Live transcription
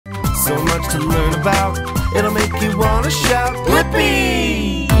so much to learn about. It'll make you want to shout,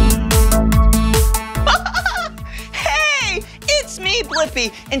 Blippi! Hey, it's me,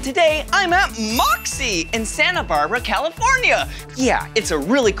 Blippi, and today I'm at MOXI in Santa Barbara, California. Yeah, it's a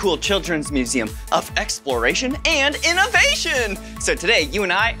really cool children's museum of exploration and innovation. So today, you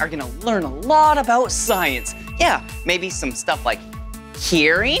and I are gonna learn a lot about science. Yeah, maybe some stuff like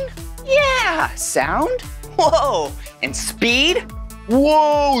hearing? Yeah, sound? Whoa, and speed?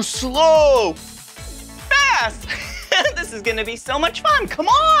 Whoa, slow! Fast! This is gonna be so much fun, come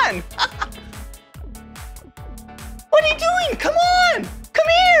on! What are you doing? Come on! Come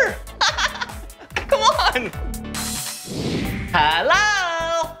here! Come on!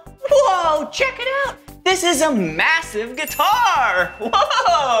 Hello! Whoa, check it out! This is a massive guitar!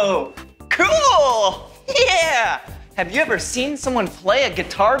 Whoa! Cool! Yeah! Have you ever seen someone play a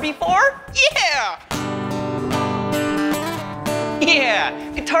guitar before? Yeah!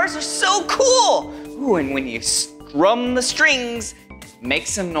 Yeah, guitars are so cool! Ooh, and when you strum the strings, it makes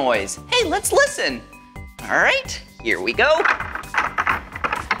some noise. Hey, let's listen. All right, here we go.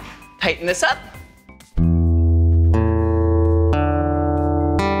 Tighten this up.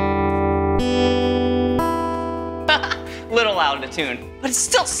 Little out of tune, but it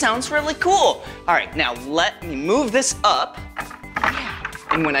still sounds really cool. All right, now let me move this up. Yeah,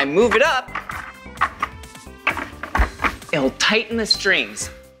 and when I move it up, it'll tighten the strings.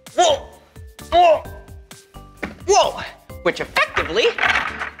 Whoa, whoa, whoa, which effectively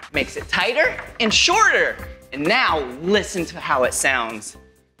makes it tighter and shorter. And now listen to how it sounds.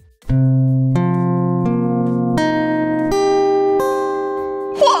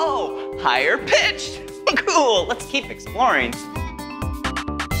 Whoa, higher pitched. Cool, let's keep exploring.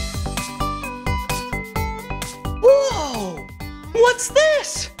 Whoa, what's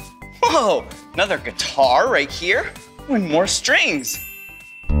this? Whoa, another guitar right here and more strings.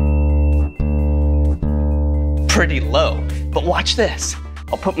 Pretty low, but watch this.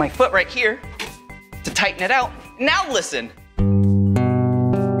 I'll put my foot right here to tighten it out. Now listen.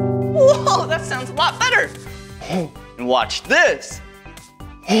 Whoa, that sounds a lot better. And watch this.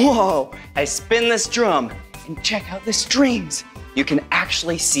 Whoa, I spin this drum and check out the strings. You can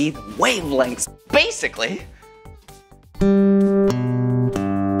actually see the wavelengths. Basically,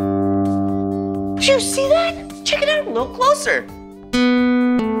 did you see that? Check it out a little closer.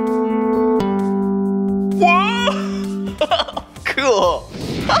 Whoa, cool.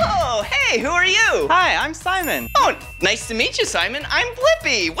 Oh, hey, who are you? Hi, I'm Simon. Oh, nice to meet you, Simon. I'm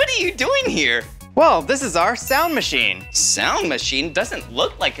Blippi. What are you doing here? Well, this is our sound machine. Sound machine doesn't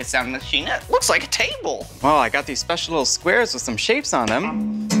look like a sound machine. It looks like a table. Well, I got these special little squares with some shapes on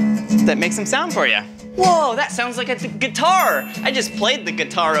them that make some sound for you. Whoa, that sounds like a guitar. I just played the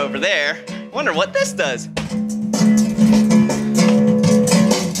guitar over there. Wonder what this does.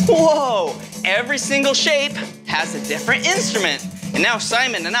 Whoa, every single shape has a different instrument. And now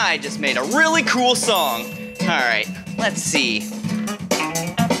Simon and I just made a really cool song. All right, let's see.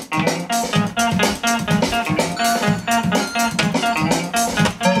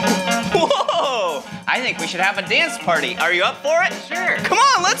 Whoa! I think we should have a dance party. Are you up for it? Sure. Come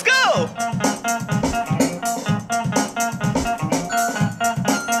on, let's go!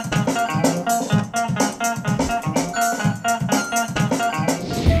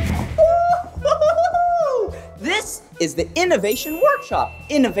 This is the Innovation Workshop.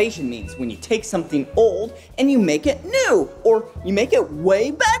 Innovation means when you take something old and you make it new, or you make it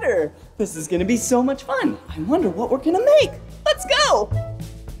way better. This is gonna be so much fun. I wonder what we're gonna make. Let's go.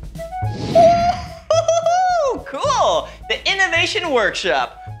 Cool, the Innovation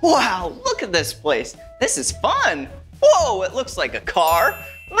Workshop. Wow, look at this place. This is fun. Whoa, it looks like a car.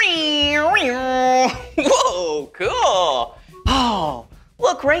 Whoa, cool. Oh,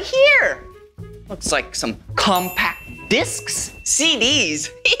 look right here. Looks like some compact discs, CDs.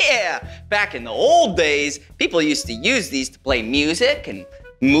 Yeah, back in the old days, people used to use these to play music and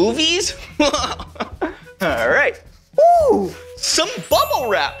movies. All right. Ooh, some bubble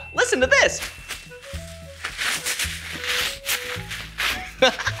wrap. Listen to this.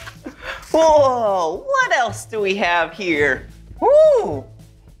 Whoa, what else do we have here? Ooh,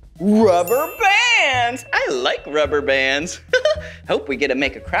 rubber bands. I like rubber bands. Hope we get to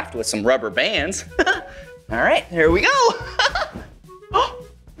make a craft with some rubber bands. All right, here we go.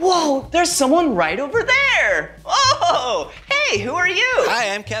 Whoa, there's someone right over there. Oh, hey, who are you?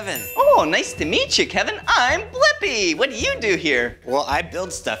 Hi, I'm Kevin. Oh, nice to meet you, Kevin. I'm Blippi. What do you do here? Well, I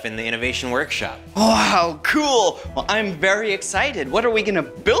build stuff in the Innovation Workshop. Wow, cool. Well, I'm very excited. What are we gonna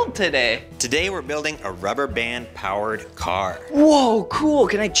build today? Today, we're building a rubber band powered car. Whoa, cool.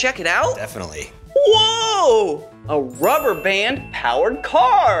 Can I check it out? Definitely. Whoa, a rubber band powered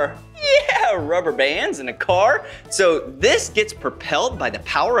car. Yeah, rubber bands in a car. So this gets propelled by the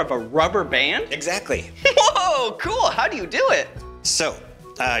power of a rubber band? Exactly. Whoa, cool. How do you do it? So,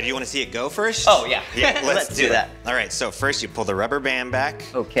 do you want to see it go first? Oh, yeah. Yeah, Let's do that. All right, so first you pull the rubber band back.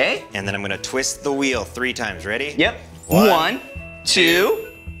 Okay. And then I'm gonna twist the wheel 3 times. Ready? Yep. 1, 1, 2,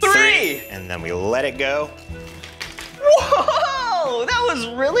 3. And then we let it go. Whoa, that was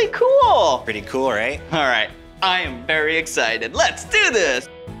really cool. Pretty cool, right? All right, I am very excited. Let's do this.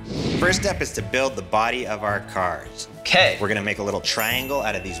 First step is to build the body of our cars. Okay. We're gonna make a little triangle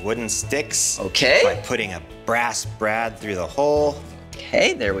out of these wooden sticks. Okay. By putting a brass brad through the hole.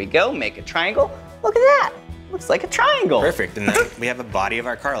 Okay, there we go. Make a triangle. Look at that. Looks like a triangle. Perfect, and then we have a body of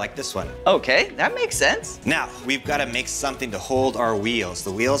our car like this one. Okay, that makes sense. Now, we've gotta make something to hold our wheels.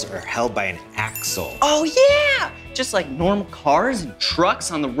 The wheels are held by an axle. Oh yeah! Just like normal cars and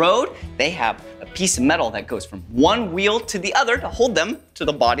trucks on the road, they have a piece of metal that goes from one wheel to the other to hold them to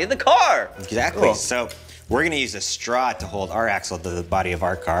the body of the car. Exactly, Cool. so we're gonna use a straw to hold our axle to the body of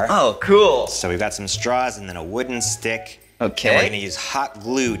our car. Oh, cool. So we've got some straws and then a wooden stick. Okay. And we're gonna use hot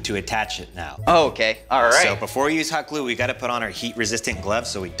glue to attach it now. Oh, okay, all right. So before we use hot glue, we gotta put on our heat-resistant gloves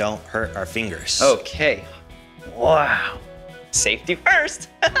so we don't hurt our fingers. Okay. Wow. Safety first.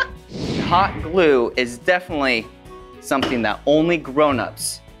 Hot glue is definitely something that only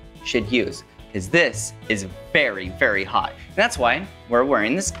grown-ups should use, because this is very, very hot. And that's why we're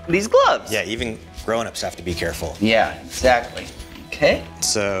wearing these gloves. Yeah, even grown-ups have to be careful. Yeah, exactly. Okay.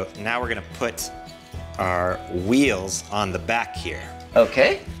 So now we're gonna put our wheels on the back here.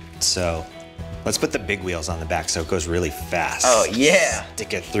 Okay. So let's put the big wheels on the back so it goes really fast. Oh, yeah.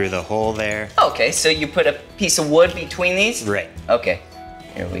 Stick it through the hole there. Okay, so you put a piece of wood between these? Right. Okay.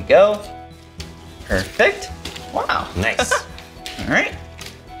 Here we go. Perfect. Wow. Nice. All right.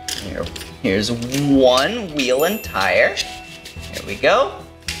 Here's one wheel and tire. Here we go.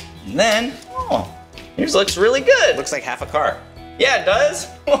 And then, oh, yours looks really good. Looks like half a car. Yeah, it does.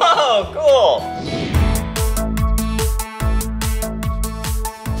 Whoa, cool.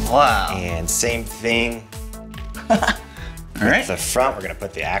 Wow. And same thing. All right. The front, we're gonna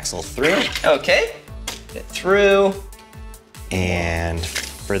put the axle through. Okay. Get through. And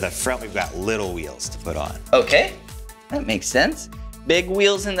for the front, we've got little wheels to put on. Okay. That makes sense. Big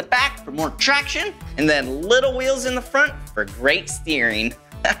wheels in the back for more traction, and then little wheels in the front for great steering.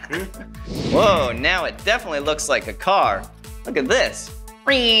 Whoa, now it definitely looks like a car. Look at this.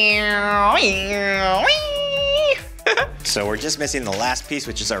 So we're just missing the last piece,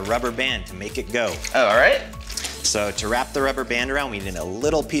 which is our rubber band to make it go. All right. So to wrap the rubber band around, we need a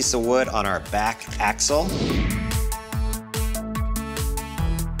little piece of wood on our back axle.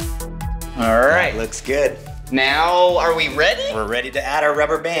 All right. That looks good. Now, are we ready? We're ready to add our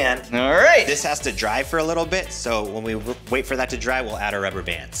rubber band. All right. This has to dry for a little bit, so when we wait for that to dry, we'll add our rubber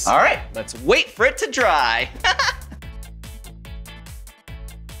bands. All right, let's wait for it to dry.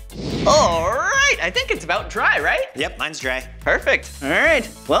 All right, I think it's about dry, right? Yep, mine's dry. Perfect. All right,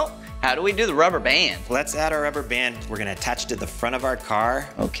 well, how do we do the rubber band? Let's add our rubber band. We're gonna attach it to the front of our car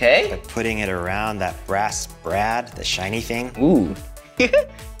by Okay. putting it around that brass brad, the shiny thing. Ooh.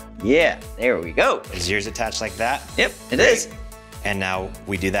 Yeah, there we go. Is yours attached like that? Yep, it is. And now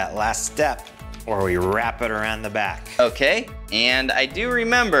we do that last step where we wrap it around the back. Okay, and I do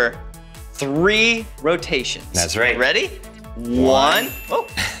remember 3 rotations. That's right. Ready? 1, oh.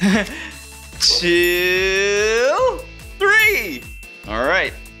 2, 3. All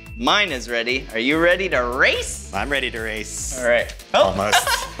right, mine is ready. Are you ready to race? I'm ready to race. All right. Oh. Almost.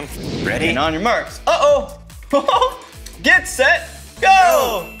 Ready? And on your marks. Uh-oh. Get set,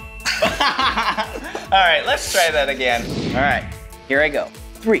 go. All right, let's try that again. All right, here I go.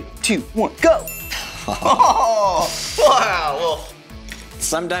 3, 2, 1, go. Oh, wow. Well,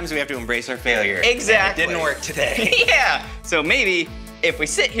 Sometimes we have to embrace our failure. exactly. And it didn't work today. Yeah. So maybe if we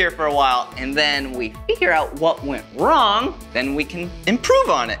sit here for a while and then we figure out what went wrong, then we can improve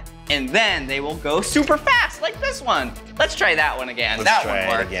on it. And then they will go super fast, like this one. Let's try that one again. Let's that try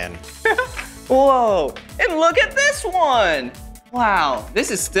one it worked. again. Whoa, and look at this one. Wow, this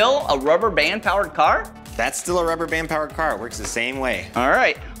is still a rubber band powered car? That's still a rubber band powered car. It works the same way. All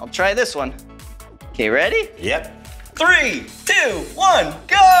right, I'll try this one. Okay, ready? Yep. 3, 2, 1,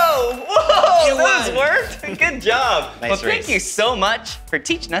 go! Whoa, You those won. worked. Good job. Nice well, thank race. you so much for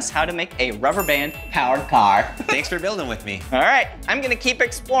teaching us how to make a rubber band powered car. Thanks for building with me. All right, I'm gonna keep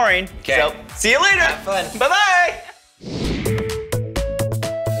exploring. 'Kay. So, see you later. Have fun. Bye-bye.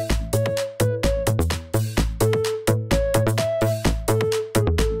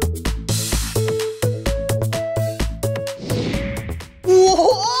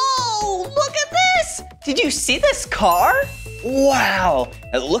 Whoa, look at this. Did you see this car? Wow,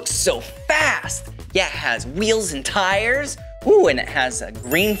 It looks so fast. Yeah, it has wheels and tires. Ooh, and it has a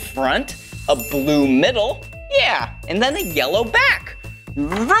green front, a blue middle. Yeah, and then a yellow back.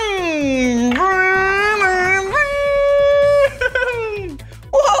 Vroom, vroom, vroom, vroom.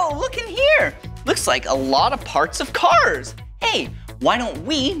 Whoa, look in here. Looks like a lot of parts of cars. Hey, why don't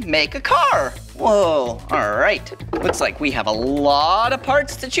we make a car? Whoa, all right. Looks like we have a lot of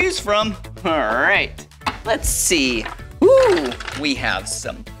parts to choose from. All right, let's see. Ooh, we have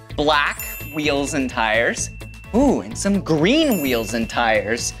some black wheels and tires. Ooh, and some green wheels and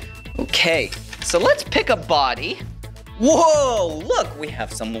tires. Okay, so let's pick a body. Whoa, look, we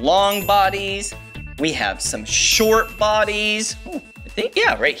have some long bodies. We have some short bodies. Ooh, I think,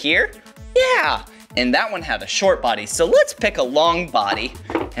 yeah, right here. Yeah, and that one had a short body. So let's pick a long body.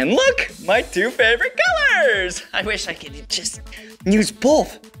 And look, my two favorite colors. I wish I could just use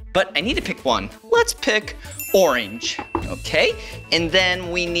both, but I need to pick one. Let's pick orange, okay? And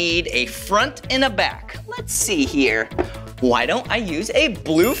then we need a front and a back. Let's see here. Why don't I use a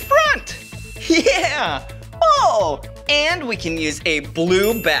blue front? Yeah, oh, and we can use a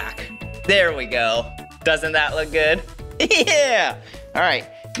blue back. There we go. Doesn't that look good? Yeah, all right.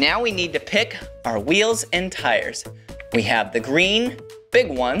 Now we need to pick our wheels and tires. We have the green, big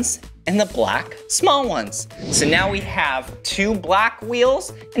ones, and the black, small ones. So now we have 2 black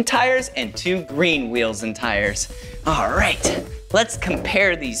wheels and tires and 2 green wheels and tires. All right, let's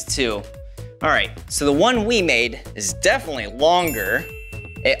compare these two. All right, so the one we made is definitely longer.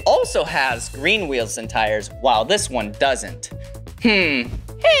 It also has green wheels and tires, while this one doesn't.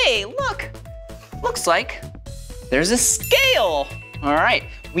 Hey, look, looks like there's a scale. All right,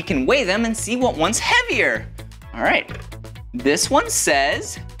 we can weigh them and see what one's heavier. All right, this one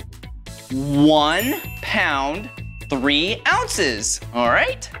says 1 pound, 3 ounces. All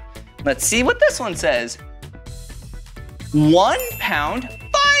right, let's see what this one says. 1 pound,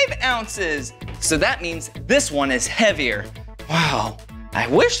 5 ounces. So that means this one is heavier. Wow, I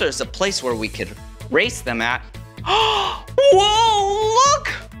wish there's a place where we could race them at. Whoa, look!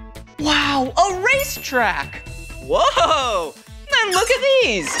 Wow, a racetrack. Whoa, and look at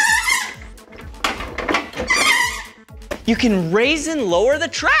these. You can raise and lower the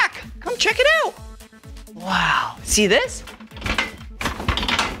track. Come check it out. Wow, see this?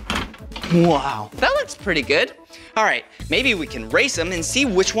 Wow, that looks pretty good. All right, maybe we can race them and see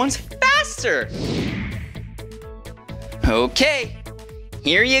which one's faster. Okay,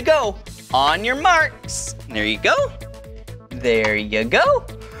 here you go. On your marks. There you go. There you go.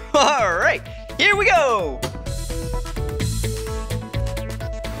 All right, here we go.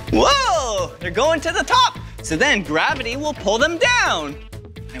 Whoa, they're going to the top. So then gravity will pull them down.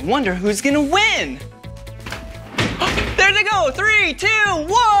 I wonder who's gonna win. There they go, 3, 2,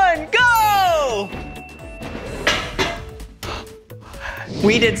 1, go!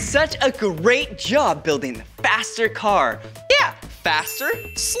 We did such a great job building the faster car. Yeah, faster,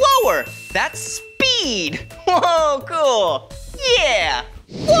 slower, that's speed. Whoa, cool, yeah.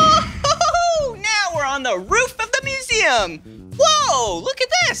 Whoa, now we're on the roof of the museum. Whoa, look at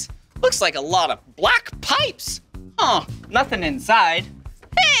this. Looks like a lot of black pipes. Huh, nothing inside.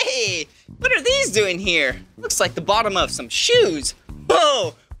 Hey, what are these doing here? Looks like the bottom of some shoes.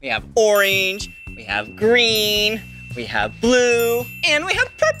 Whoa, we have orange, we have green, we have blue, and we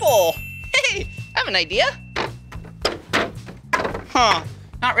have purple. Hey, I have an idea. Huh,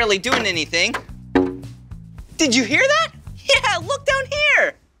 not really doing anything. Did you hear that? Yeah, look down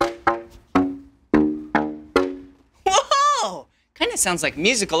here. Whoa, kind of sounds like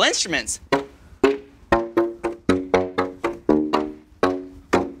musical instruments.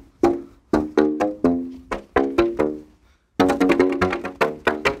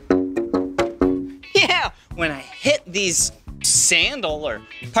 Yeah, when I hit these sandal or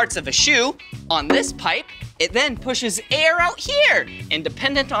parts of a shoe on this pipe, it then pushes air out here. And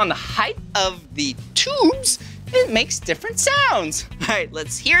dependent on the height of the tubes, it makes different sounds. All right,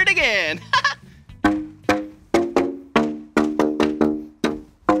 let's hear it again.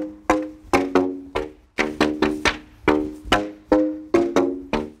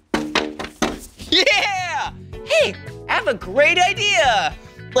 Yeah! Hey, I have a great idea.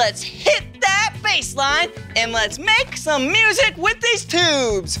 Let's hit that bass line and let's make some music with these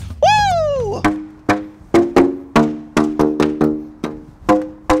tubes. Woo!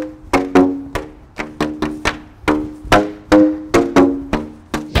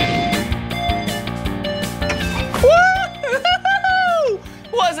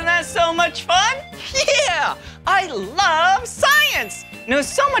 Wasn't that so much fun? Yeah, I love science. And it was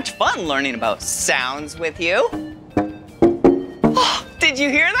so much fun learning about sounds with you. Oh, did you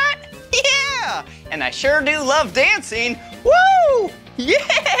hear that? Yeah, and I sure do love dancing. Woo!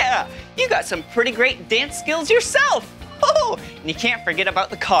 Yeah! You got some pretty great dance skills yourself. Oh, and you can't forget about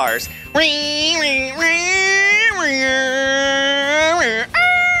the cars.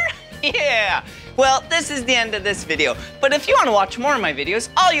 Yeah! Well, this is the end of this video. But if you want to watch more of my videos,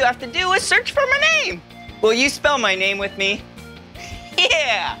 all you have to do is search for my name. Will you spell my name with me?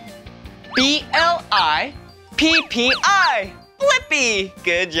 Yeah! B-L-I-P-P-I. Blippi.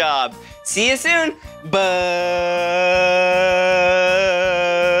 Good job. See you soon. Bye.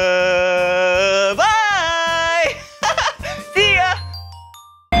 See ya.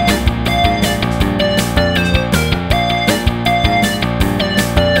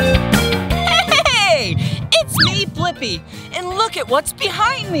 Hey, it's me, Blippi, and look at what's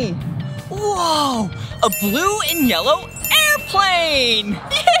behind me. Whoa, a blue and yellow airplane.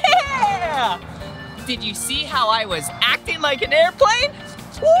 Yeah! Did you see how I was acting like an airplane?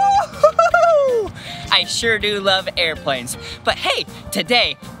 Woo-hoo-hoo! I sure do love airplanes. But hey,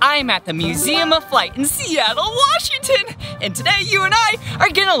 today I'm at the Museum of Flight in Seattle, Washington. And today you and I are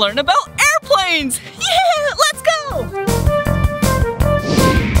gonna learn about airplanes. Yeah, let's go!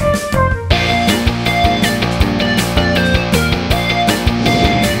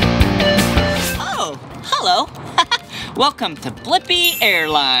 Oh, hello. Welcome to Blippi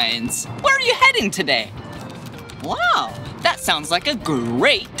Airlines. Where are you heading today? Wow, that sounds like a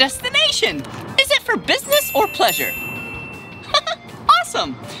great destination. Is it for business or pleasure?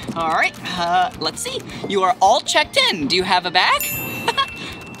 Awesome. All right, let's see. You are all checked in. Do you have a bag?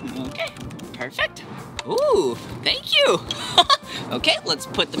 Okay, perfect. Ooh, thank you. Okay, let's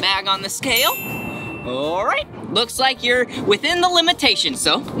put the bag on the scale. All right, looks like you're within the limitation,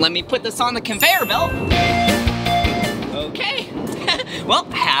 so let me put this on the conveyor belt. Okay, well,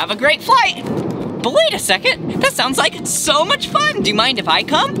 have a great flight. But wait a second, that sounds like so much fun. Do you mind if I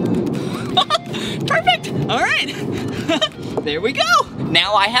come? Perfect, all right. There we go.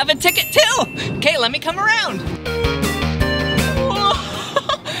 Now I have a ticket too. Okay, let me come around.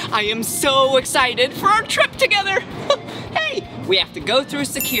 I am so excited for our trip together. Hey, we have to go through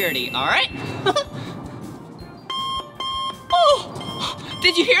security, all right? Oh,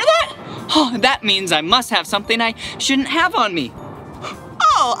 did you hear that? Oh, that means I must have something I shouldn't have on me.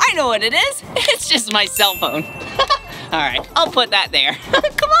 Oh, I know what it is. It's just my cell phone. All right, I'll put that there.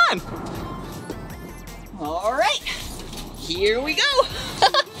 Come on. All right, here we go.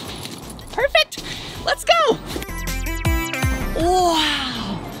 Perfect, let's go.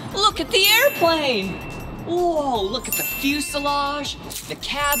 Wow, look at the airplane. Whoa, look at the fuselage, the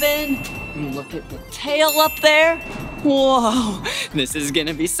cabin, and look at the tail up there. Whoa, this is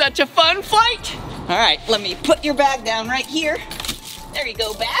gonna be such a fun flight. All right, let me put your bag down right here. There you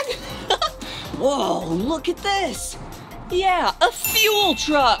go, bag. Whoa, look at this. Yeah, a fuel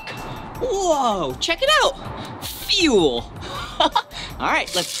truck. Whoa, check it out. Fuel. All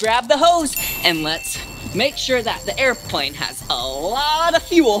right, let's grab the hose and let's make sure that the airplane has a lot of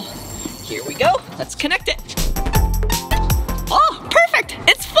fuel. Here we go, let's connect it. Oh, perfect,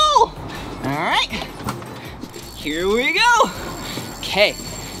 it's full. All right, here we go. Okay,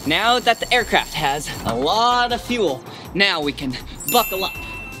 now that the aircraft has a lot of fuel, now we can buckle up.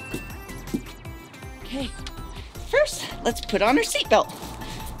 Okay, first, let's put on our seatbelt.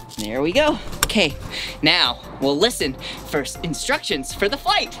 There we go. Okay, now we'll listen for instructions for the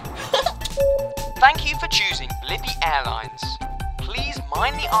flight. Thank you for choosing Blippi Airlines. Please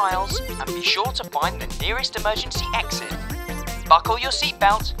mind the aisles and be sure to find the nearest emergency exit. Buckle your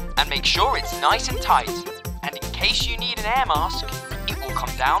seatbelt and make sure it's nice and tight. And in case you need an air mask, it will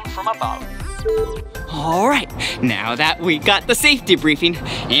come down from above. All right, now that we got the safety briefing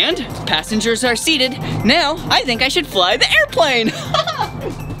and passengers are seated, now I think I should fly the airplane.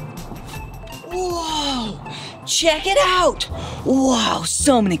 Whoa, check it out. Wow,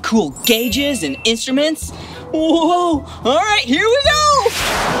 so many cool gauges and instruments. Whoa, all right, here we go.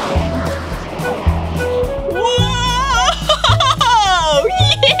 Whoa,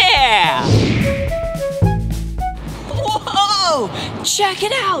 yeah. Whoa, check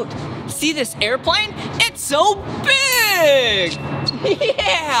it out. See this airplane? It's so big!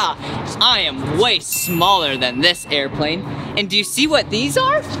 Yeah! I am way smaller than this airplane. And do you see what these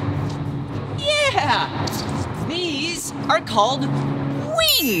are? Yeah! These are called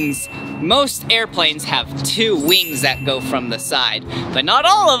wings. Most airplanes have 2 wings that go from the side, but not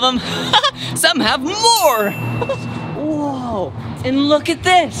all of them. Some have more. Whoa, and look at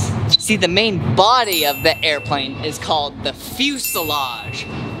this. See, the main body of the airplane is called the fuselage.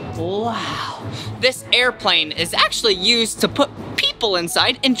 Wow, this airplane is actually used to put people people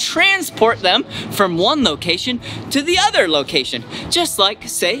inside and transport them from one location to the other location. Just like,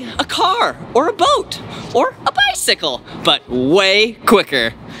 say, a car or a boat or a bicycle, but way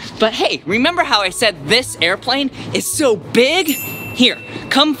quicker. But hey, remember how I said this airplane is so big? Here,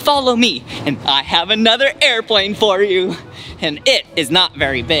 come follow me, and I have another airplane for you. And it is not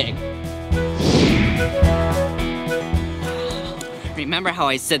very big. Remember how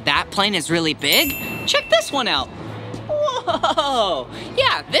I said that plane is really big? Check this one out. Whoa!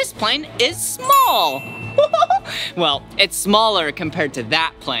 Yeah, this plane is small. Well, it's smaller compared to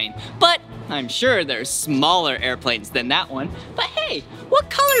that plane, but I'm sure there's smaller airplanes than that one. But hey, what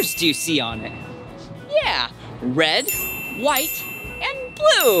colors do you see on it? Yeah, red, white, and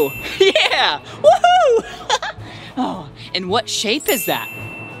blue. Yeah, woohoo! Oh, and what shape is that?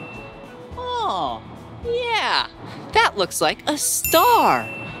 Oh, yeah, that looks like a star.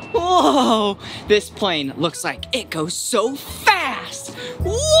 Whoa, this plane looks like it goes so fast.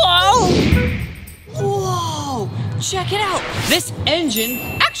 Whoa! Whoa, check it out. This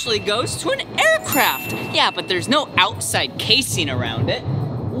engine actually goes to an aircraft. Yeah, but there's no outside casing around it.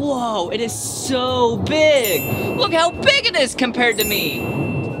 Whoa, it is so big. Look how big it is compared to me.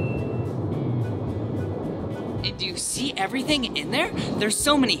 And do you see everything in there? There's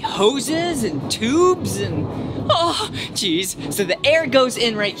so many hoses and tubes and, oh, geez. So the air goes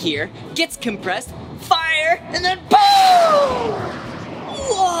in right here, gets compressed, fire, and then boom!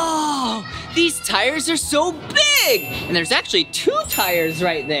 Whoa! These tires are so big! And there's actually 2 tires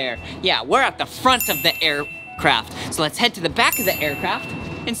right there. Yeah, we're at the front of the aircraft. So let's head to the back of the aircraft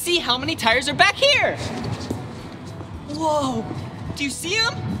and see how many tires are back here. Whoa, do you see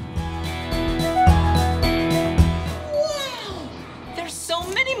them? Wow, there's so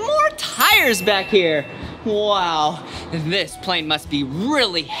many more tires back here. Wow, this plane must be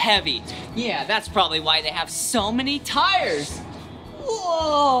really heavy. Yeah, that's probably why they have so many tires.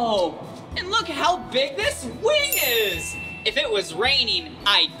 Whoa, and look how big this wing is. If it was raining,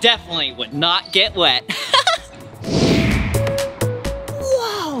 I definitely would not get wet.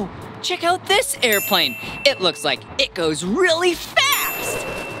 Whoa, check out this airplane. It looks like it goes really fast.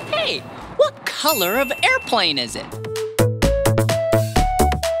 Hey, what color of airplane is it?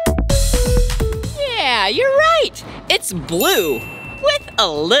 Yeah, you're right. It's blue with a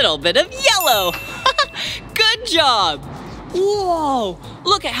little bit of yellow. Good job. Whoa,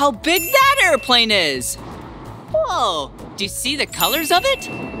 look at how big that airplane is. Whoa, do you see the colors of it?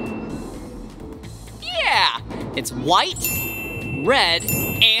 Yeah, it's white, red,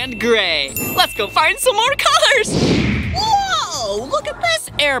 and gray. Let's go find some more colors. Whoa, look at this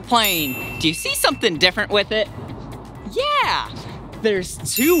airplane. Do you see something different with it? Yeah, there's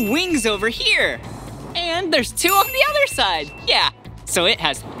 2 wings over here. And there's 2 on the other side. Yeah, so it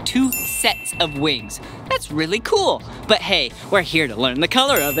has 2 sets of wings. That's really cool. But hey, we're here to learn the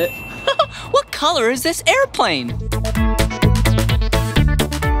color of it. What color is this airplane?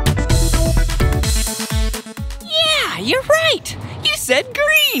 Yeah, you're right. You said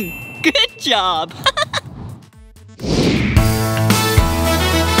green. Good job.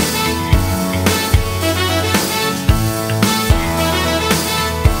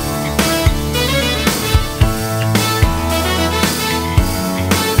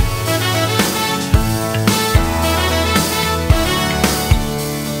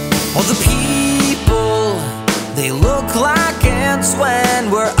 All the people, they look like ants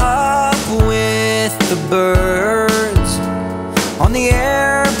when we're up with the birds. On the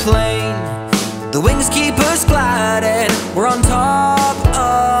airplane, the wings keep us gliding. We're on top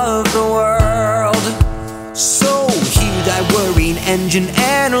of the world. So hear that whirring engine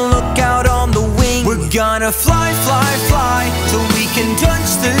and look out on the wing. We're gonna fly, fly, fly till we can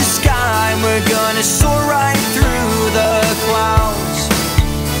touch the sky. We're gonna soar right through the clouds.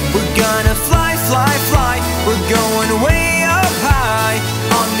 We're gonna fly, fly, fly. We're going way up high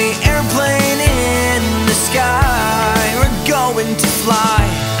on the airplane in the sky. We're going to fly.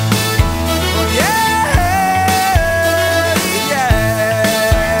 Oh, yeah, yeah.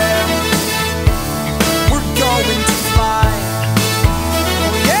 We're going to fly.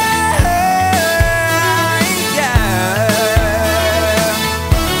 Oh, yeah, yeah.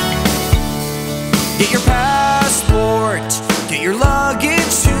 Get your passport, get your luggage.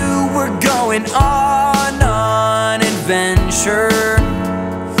 We're going on an adventure.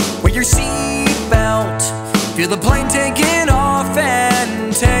 Wear your seatbelt, feel the plane taking off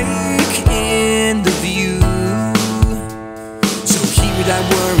and take in the view. So hear that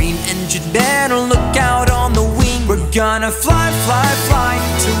whirring engine and look out on the wing. We're gonna fly, fly, fly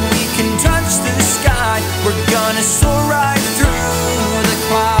till we can touch the sky. We're gonna soar right through the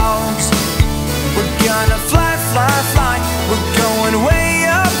clouds. We're gonna fly, fly, fly. We're going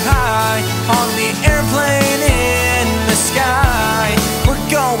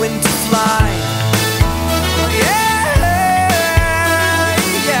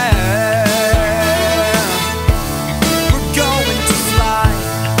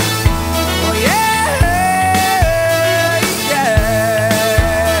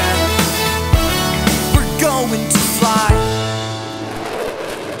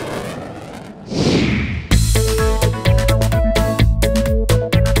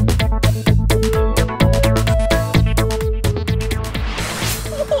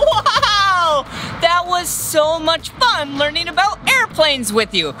airplanes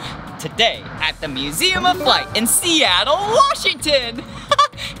with you. Today at the Museum of Flight in Seattle, Washington.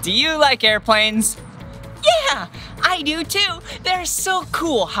 Do you like airplanes? Yeah, I do too. They're so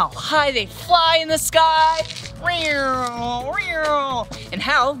cool how high they fly in the sky. And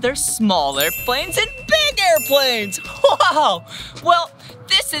how they're small airplanes and big airplanes. Wow. Well,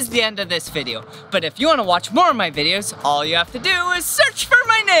 this is the end of this video. But if you want to watch more of my videos, all you have to do is search for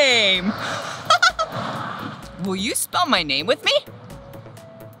my name. Will you spell my name with me?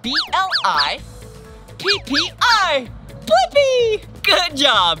 B-L-I-P-P-I. Blippi! Good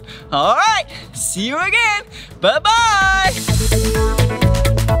job. All right, see you again. Bye-bye.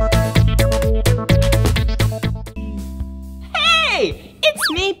 Hey,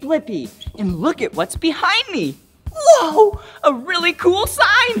 it's me, Blippi. And look at what's behind me. Whoa, a really cool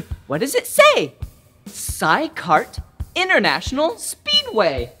sign. What does it say? Cy-Kart International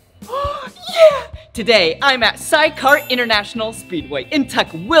Speedway. Yeah! Today, I'm at Cy-Kart International Speedway in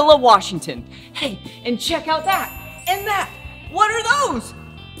Tukwila, Washington. Hey, and check out that and that. What are those?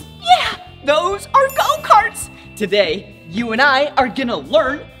 Yeah, those are go-karts. Today, you and I are gonna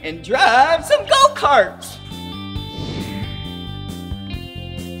learn and drive some go-karts.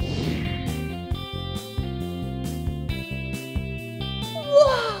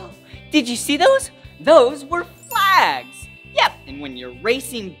 Whoa! Did you see those? Those were flags. Yep, and when you're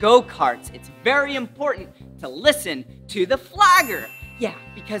racing go-karts, it's very important to listen to the flagger. Yeah,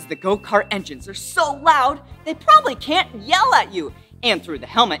 because the go-kart engines are so loud, they probably can't yell at you. And through the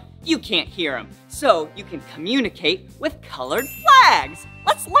helmet, you can't hear them. So you can communicate with colored flags.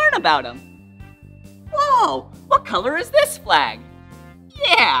 Let's learn about them. Whoa, what color is this flag?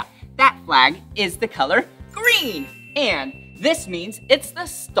 Yeah, that flag is the color green. And this means it's the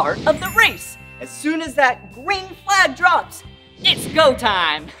start of the race. As soon as that green flag drops, it's go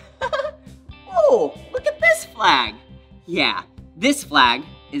time. Oh, look at this flag. Yeah, this flag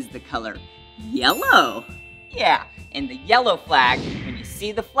is the color yellow. Yeah, and the yellow flag, when you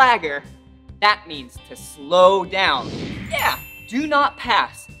see the flagger, that means to slow down. Yeah, do not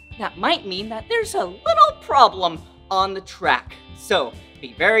pass. That might mean that there's a little problem on the track. So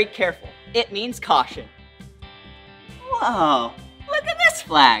be very careful. It means caution. Whoa, look at this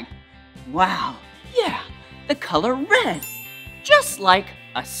flag. Wow, yeah, the color red. Just like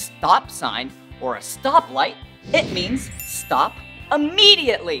a stop sign or a stoplight, it means stop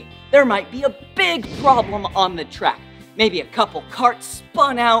immediately. There might be a big problem on the track. Maybe a couple carts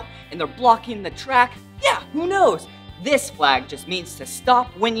spun out and they're blocking the track. Yeah, who knows? This flag just means to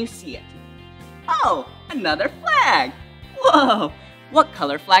stop when you see it. Oh, another flag. Whoa, what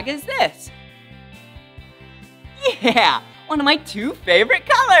color flag is this? Yeah, one of my two favorite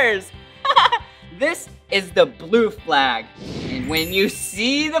colors. This is the blue flag. And when you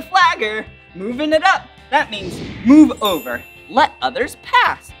see the flagger moving it up, that means move over, let others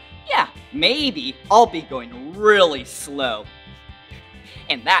pass. Yeah, maybe I'll be going really slow.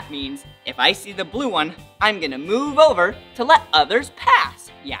 And that means if I see the blue one, I'm gonna move over to let others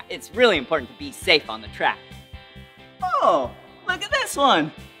pass. Yeah, it's really important to be safe on the track. Oh, look at this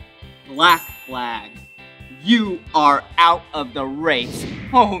one. Black flag. You are out of the race.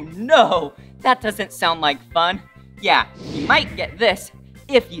 Oh no, that doesn't sound like fun. Yeah, you might get this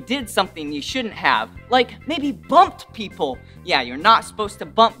if you did something you shouldn't have, like maybe bumped people. Yeah, you're not supposed to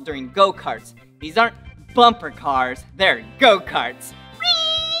bump during go-karts. These aren't bumper cars, they're go-karts.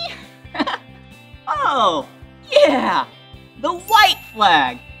 Oh, yeah, the white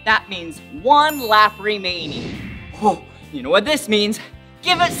flag. That means one lap remaining. Oh, you know what this means?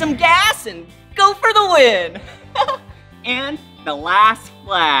 Give it some gas and go for the win. And the last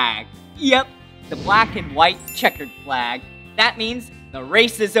flag. Yep, the black and white checkered flag. That means the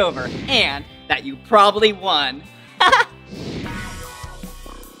race is over and that you probably won.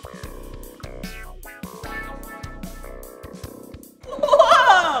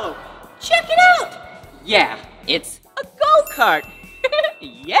 Whoa! Check it out! Yeah, it's a go-kart.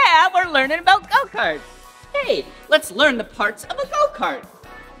 Yeah, we're learning about go-karts. Hey, let's learn the parts of a go-kart.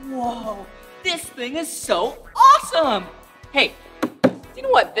 Whoa, this thing is so awesome. Hey, do you know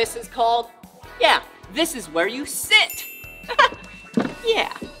what this is called? Yeah, this is where you sit.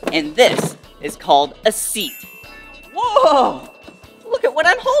 Yeah, and this is called a seat. Whoa, look at what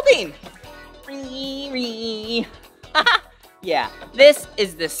I'm holding. Yeah, this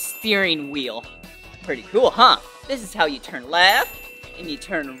is the steering wheel. Pretty cool, huh? This is how you turn left and you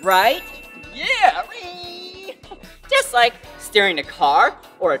turn right. Yeah, just like steering a car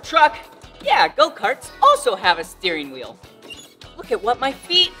or a truck. Yeah, go-karts also have a steering wheel. Look at what my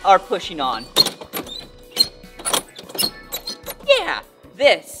feet are pushing on. Yeah,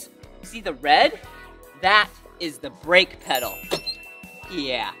 this. See the red? That is the brake pedal.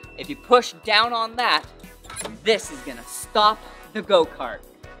 Yeah, if you push down on that, this is gonna stop the go-kart.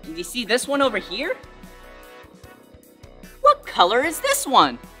 And you see this one over here? What color is this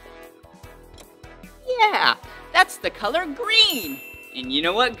one? Yeah, that's the color green. And you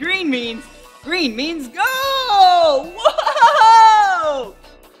know what green means? Green means go! Whoa!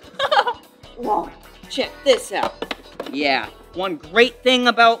 Whoa, check this out. Yeah, one great thing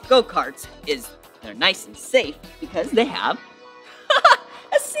about go-karts is they're nice and safe because they have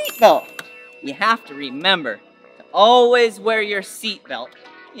a seatbelt. You have to remember to always wear your seatbelt.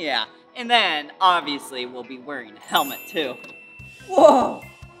 Yeah, and then obviously we'll be wearing a helmet too. Whoa,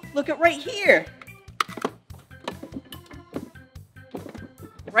 look at right here.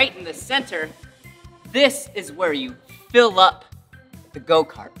 Right in the center, this is where you fill up the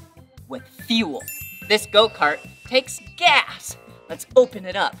go-kart with fuel. This go-kart takes gas. Let's open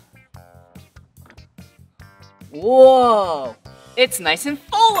it up. Whoa, it's nice and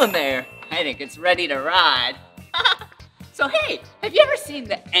full in there. I think it's ready to ride. So hey, have you ever seen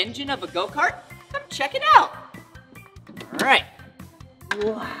the engine of a go-kart? Come check it out. All right.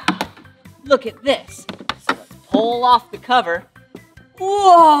 Wow, look at this. So let's pull off the cover.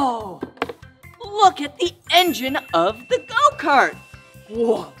 Whoa, look at the engine of the go-kart.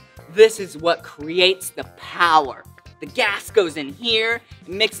 Whoa, this is what creates the power. The gas goes in here,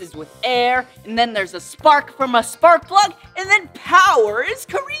 mixes with air, and then there's a spark from a spark plug, and then power is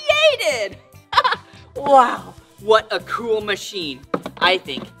created. Wow, what a cool machine. I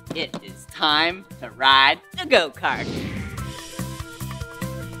think it is time to ride the go-kart.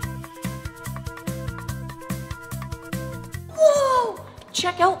 Whoa,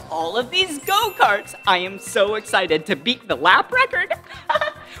 check out all of these go-karts. I am so excited to beat the lap record.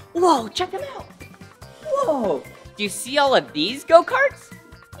 Whoa, check them out. Whoa. Do you see all of these go-karts?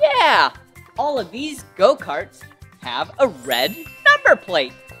 Yeah, all of these go-karts have a red number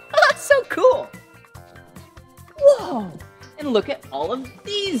plate. That's so cool. Whoa, and look at all of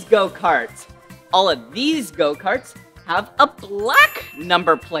these go-karts. All of these go-karts have a black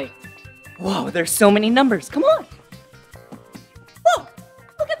number plate. Whoa, there's so many numbers. Come on. Whoa,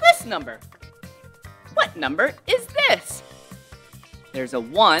 look at this number. What number is this? There's a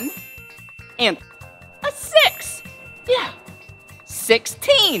 1 and a 6. Yeah,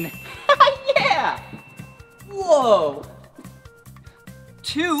 16. Yeah. Whoa.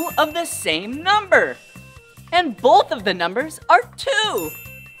 2 of the same number. And both of the numbers are 2.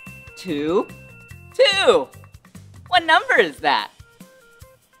 2, 2. What number is that?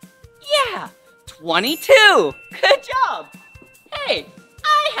 Yeah, 22. Good job. Hey,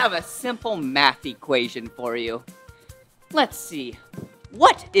 I have a simple math equation for you. Let's see.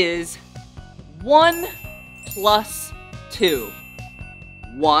 What is 1 plus 2?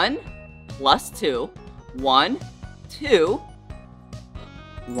 1 plus 2. 1, 2.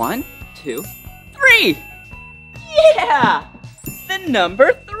 1, 2, 3. Yeah! The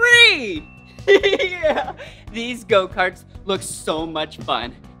number 3! Yeah! These go-karts look so much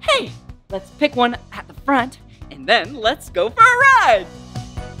fun. Hey, let's pick one at the front, and then let's go for a ride!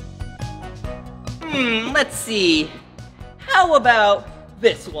 Let's see. How about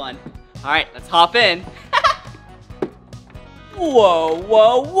this one? All right, let's hop in. Whoa,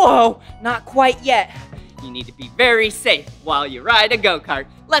 whoa, whoa! Not quite yet. You need to be very safe while you ride a go-kart.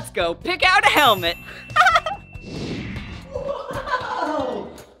 Let's go pick out a helmet.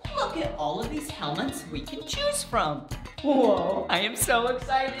 Whoa! Look at all of these helmets we can choose from. Whoa, I am so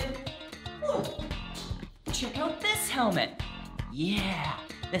excited. Whoa. Check out this helmet. Yeah,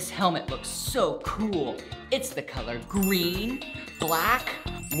 this helmet looks so cool. It's the color green, black,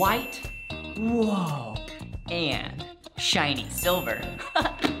 white, whoa, and shiny silver.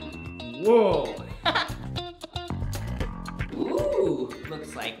 Whoa. Ooh,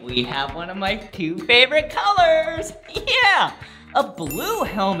 looks like we have one of my 2 favorite colors. Yeah, a blue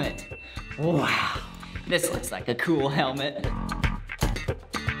helmet. Wow, this looks like a cool helmet.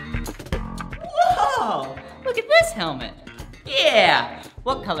 Whoa, look at this helmet. Yeah,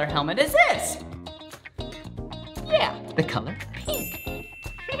 what color helmet is this? Yeah, the color pink.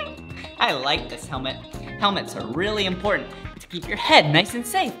 I like this helmet. Helmets are really important to keep your head nice and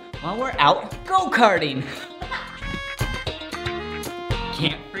safe while we're out go-karting.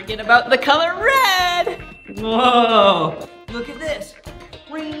 Can't forget about the color red. Whoa, look at this.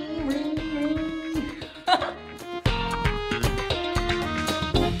 Ring, ring, ring.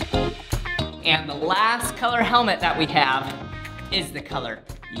 And the last color helmet that we have is the color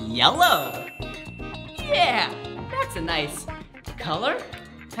yellow. Yeah, that's a nice color.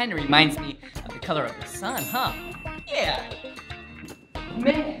 Kind of reminds me of the color of the sun, huh? Yeah.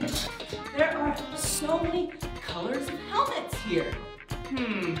 Man, there are so many colors of helmets here.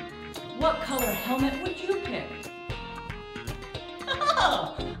 What color helmet would you pick?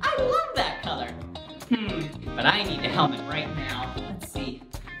 Oh, I love that color. But I need a helmet right now. Let's see.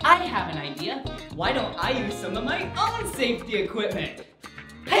 I have an idea. Why don't I use some of my own safety equipment?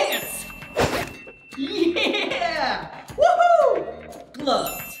 Pants! Yeah! Woohoo!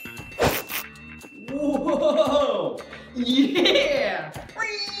 Gloves. Whoa! Yeah!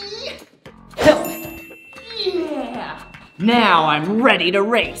 Helmet. Yeah! Now I'm ready to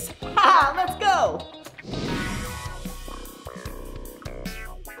race. Ha! Let's go!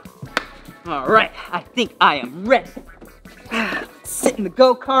 All right, I think I am ready. Sit in the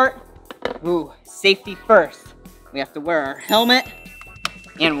go-kart. Ooh, safety first. We have to wear our helmet,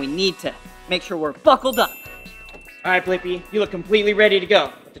 and we need to make sure we're buckled up. All right, Blippi, you look completely ready to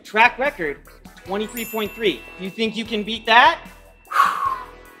go. But the track record, 23.3. Do you think you can beat that?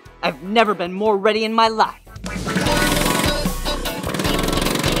 I've never been more ready in my life.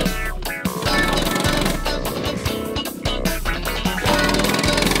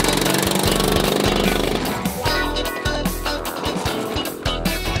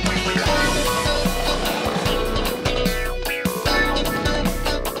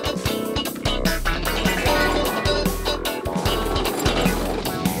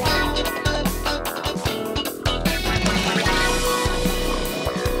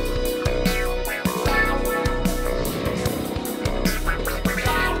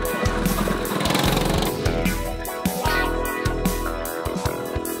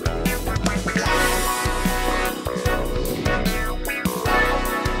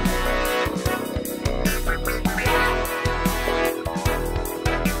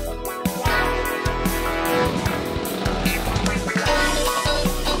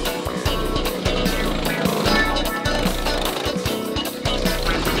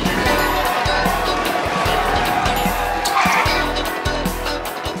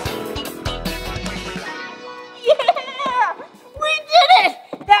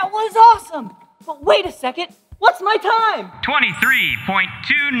 Wait a second, what's my time?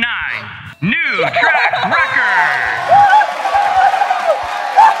 23.29. New track record!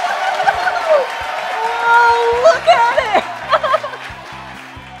 Oh, look at it!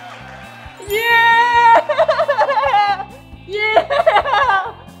 Yeah!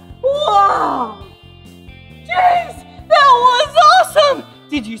 Yeah! Wow! Jeez, that was awesome!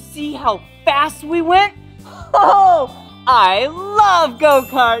 Did you see how fast we went? Oh, I love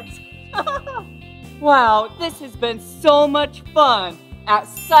go-karts! Wow, this has been so much fun at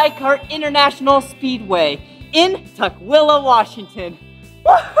Cy-Kart International Speedway in Tukwila, Washington.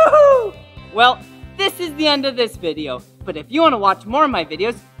 Woohoo! Well, this is the end of this video, but if you want to watch more of my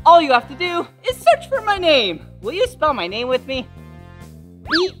videos, all you have to do is search for my name. Will you spell my name with me?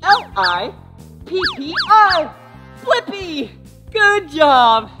 B-L-I-P-P-I. Blippi! Good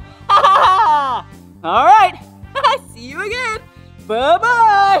job! Ha ha! All right, see you again.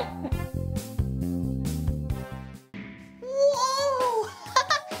 Bye-bye! Whoa!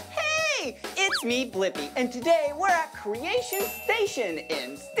 Hey, it's me, Blippi, and today we're at Creation Station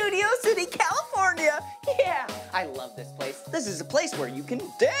in Studio City, California. Yeah, I love this place. This is a place where you can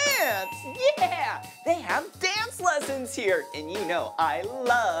dance. Yeah, they have dance lessons here, and you know I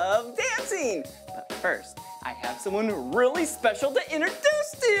love dancing. But first, I have someone really special to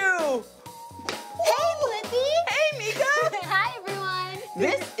introduce to you. Hey, Blippi! Hey, Mika! Hi, everyone!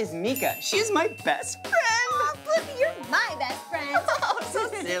 This is Mika. She's my best friend. Oh, Blippi, you're my best friend. Oh, so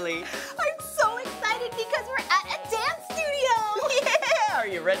silly. I'm so excited because we're at a dance studio. Yeah, are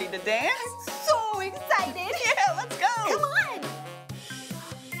you ready to dance? I'm so excited. Yeah, let's go. Come on.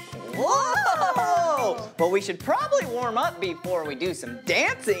 Whoa! Well, we should probably warm up before we do some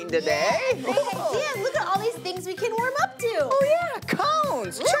dancing today. Yeah, great idea. Look at all these things we can warm up to. Oh yeah,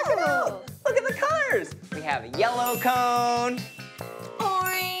 cones. Check it out. Look at the colors. We have a yellow cone.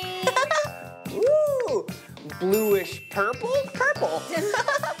 Orange. Ooh, bluish purple. Purple.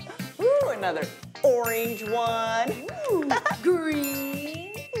 Ooh, another orange one. Ooh,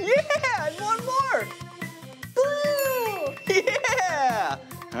 green. Yeah, and one more. Blue. Yeah.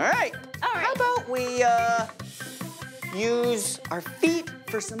 All right. How about we use our feet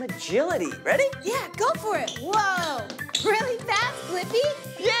for some agility? Ready? Yeah, go for it. Whoa. Really fast, Blippi?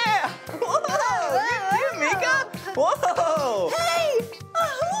 Yeah. Whoa. You, Mika. Whoa. Hey, a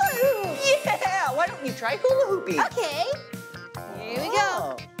hula hoop. Yeah. Why don't you try hula hooping? Okay. Here we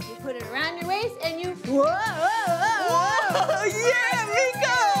go. You put it around your waist and you. Whoa, Whoa. Yeah,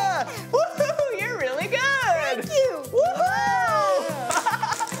 Mika. Woo, you're really good. Thank you. Whoa.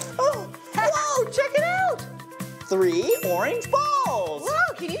 Whoa, check it out. 3 orange balls.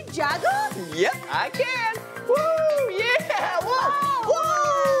 Whoa, can you juggle? Yep, I can. Woo, yeah. Whoa. Whoa.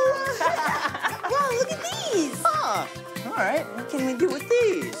 All right, what can we do with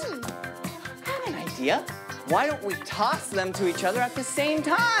these? I have an idea. Why don't we toss them to each other at the same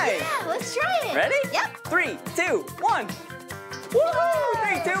time? Yeah, let's try it. Ready? Yep. 3, 2, 1. Woo!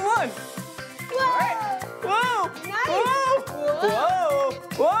 3, 2, 1. Whoa. All right. Whoa! Nice. Whoa! Whoa!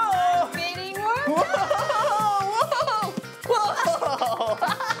 Whoa! Fitting work. Whoa! Whoa!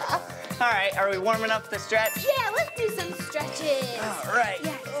 All right, are we warming up the stretch? Yeah, let's do some stretches. All right.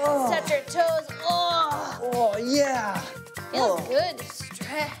 Yeah. Oh. Touch your toes. Oh. Oh, yeah. Feels Oh. good to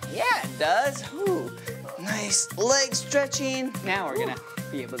stretch. Yeah, it does. Ooh. Nice leg stretching. Now we're gonna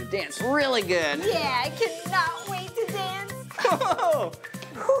be able to dance really good. Yeah, I cannot wait to dance. Whoa.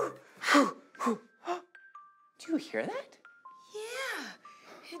 Do you hear that? Yeah,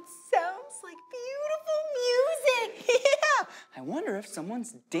 it sounds like beautiful music. Yeah. I wonder if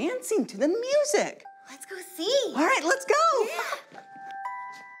someone's dancing to the music. Let's go see. All right, let's go. Yeah.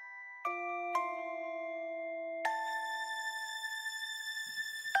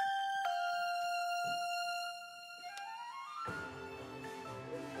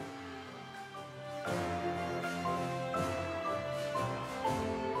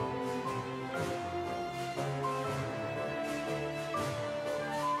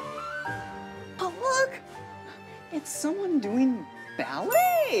 Oh, look. It's someone doing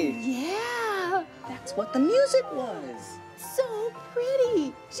ballet. Yeah, That's what the music was. so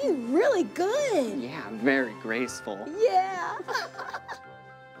pretty. She's really good. Yeah, very graceful. Yeah.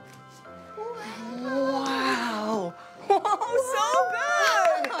 Wow. Whoa, so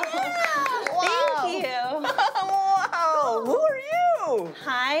good. Thank you. Wow. Who are you?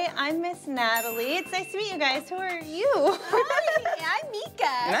 Hi, I'm Miss Natalie. It's nice to meet you guys. Who are you? Hi, I'm Mika.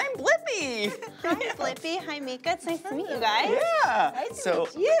 And I'm Blippi. Hi, Blippi. Hi, Mika. It's nice to meet you guys. Yeah. Nice so,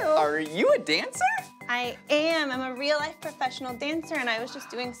 to meet you. Are you a dancer? I am. I'm a real-life professional dancer, and I was just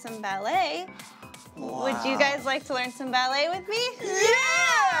doing some ballet. Would you guys like to learn some ballet with me?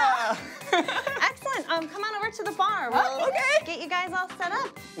 Yeah. Excellent. Come on over to the bar. We'll okay. get you guys all set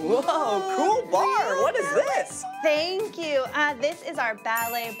up. Whoa, cool bar. What is this? Thank you. This is our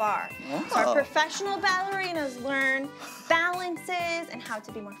ballet bar. So Oh. our professional ballerinas learn balances and how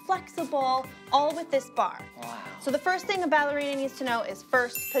to be more flexible, all with this bar. Wow. So the first thing a ballerina needs to know is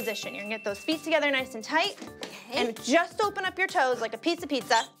first position. You're gonna get those feet together nice and tight, and just open up your toes like a piece of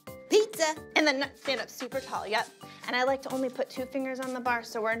pizza. Pizza. And then stand up super tall, yep. And I like to only put 2 fingers on the bar,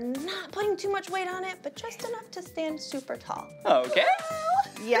 so we're not putting too much weight on it, but just enough to stand super tall. Okay.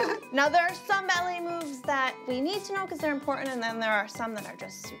 Yeah. Now there are some ballet moves that we need to know because they're important, and then there are some that are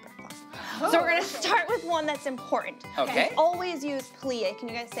just super fun. So we're gonna start with one that's important. Okay. We always use plie. Can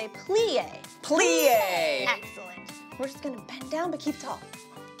you guys say plie? Plie. Excellent. We're just gonna bend down but keep tall.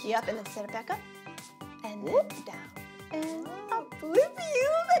 Yep, and then set it back up. And then down. And up. Blippi, you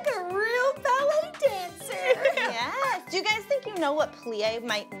look like a real ballet dancer. Yes. Do you guys think you know what plie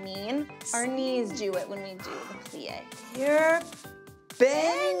might mean? Our knees do it when we do the plie. You're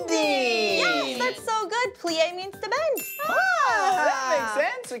bending. Yes, that's so good. Plie means to bend. Oh, that makes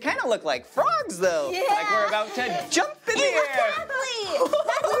sense. We kind of look like frogs, though. Yeah. Like we're about to jump in the air. Exactly.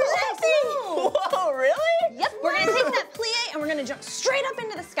 That's our next move. Whoa, really? Yep, we're gonna take that plie and we're gonna jump straight up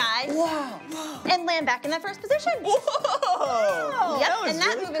into the sky. Wow. And land back in that first position. Whoa. Yep, That was and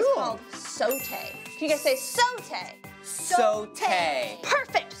that really move is cool. called saute. Can you guys say saute? Saute.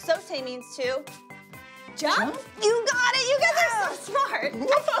 Perfect. Saute means to Jump. You got it. You guys are so smart.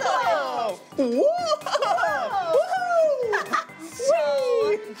 Whoa. Whoa. Woo. So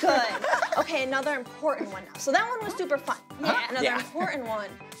good. Okay, another important one now. So that one was super fun. Yeah. Another Yeah. important one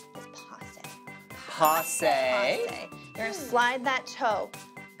is passe. Passe. Passe. You're gonna slide that toe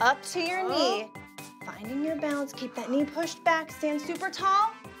up to your knee, finding your balance. Keep that knee pushed back. Stand super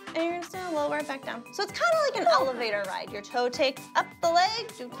tall, and you're just gonna lower it back down. So it's kind of like an elevator ride. Your toe takes up the leg,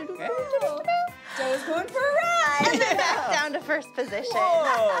 Toes going for a ride. and then back down to first position.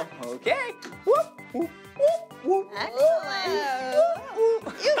 Whoa. Okay. Whoop, whoop, whoop, whoop. Excellent.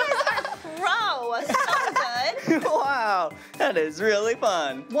 You guys are pro. So good. Wow. That is really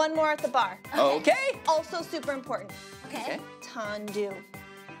fun. One more at the bar. Okay. Also super important. Okay. Tendu.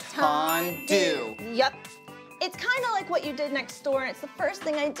 Tendu. Yep. It's kind of like what you did next door, and it's the first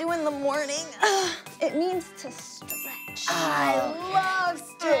thing I do in the morning. It means to stretch. I love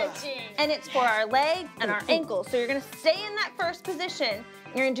stretching. And it's for our leg and our ankle. So you're gonna stay in that first position.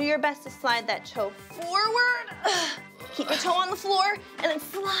 You're gonna do your best to slide that toe forward. Keep your toe on the floor, and then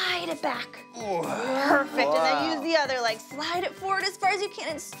slide it back. Perfect. And then use the other leg. Slide it forward as far as you can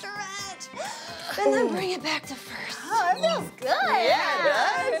and stretch. And then bring it back to first. Oh, that feels good.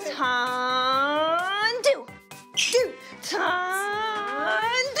 Yeah, it does. Tendu. Do. Tendu.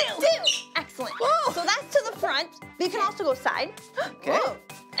 Excellent. So that's to the front. But you can also go side. Okay.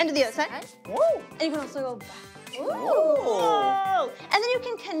 And to the other side. Whoa. And you can also go back. Whoa. And then you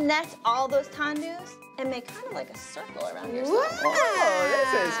can connect all those tendus and make kind of like a circle around yourself.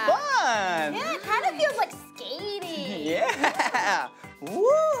 Oh, this is fun. Yeah, it kind of feels like skating. Yeah.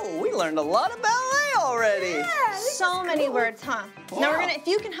 Woo, we learned a lot of ballet already. Yeah, So many words, huh? Now we're Wow. gonna, if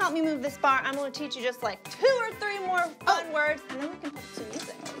you can help me move this bar, I'm gonna teach you just like 2 or 3 more fun words, and then we can put some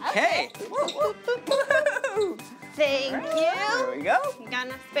music. Okay. Woo. Thank you. There we go. You got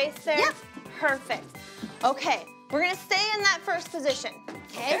enough space there? Yep. Perfect. Okay, we're gonna stay in that first position.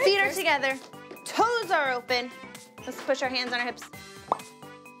 Okay, feet are together, toes are open. Let's push our hands on our hips.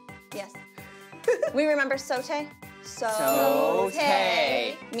 Yes. We remember saute?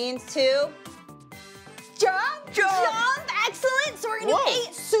 Saute. Means to jump. Jump. Excellent. So we're gonna do Whoa.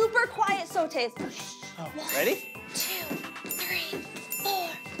 8 super quiet sautes. Ready? 2, 3, 4,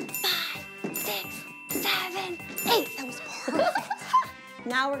 5, 6, 7, 8. That was perfect.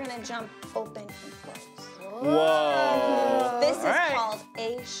 Now we're gonna jump open and close. Whoa. This is All right. called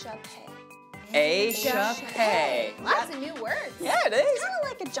échappé. Échappé. Lots of new words. Yeah, it is. Kind of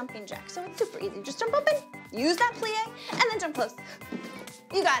like a jumping jack, so it's super easy. Just jump open, use that plie, and then jump close.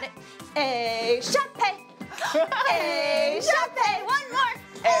 You got it. Échappé. Échappé. One more.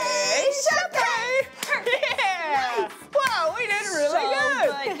 Échappé. Perfect. Yeah. Wow, we did really So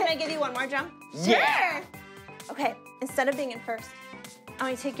good. Can I give you one more jump? Yeah. Okay, instead of being in first, I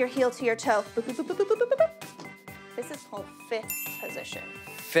want you to take your heel to your toe. Boop, boop, boop, boop, boop, boop, boop. This is called 5th position.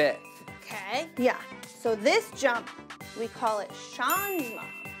 5th. Okay. Yeah. So this jump, we call it changement,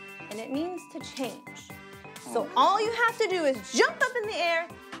 and it means to change. So all you have to do is jump up in the air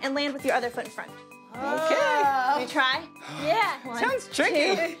and land with your other foot in front. Okay. Can we try? Yeah. Sounds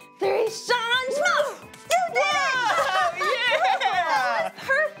tricky. 2, 3, changement! You did Wow, it! yeah.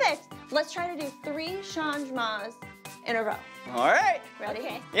 Perfect. Let's try to do 3 changements in a row. All right. Ready?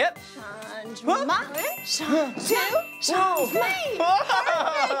 Okay. Yep. Changement. Changement. 2. Changement. Whoa.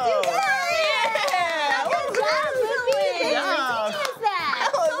 You did it! Yeah. Good job, Blippi. Good job. Thanks for teaching us that.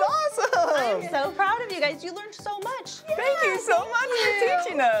 That was awesome. I'm so proud of you guys. You learned so much. Thank you so much for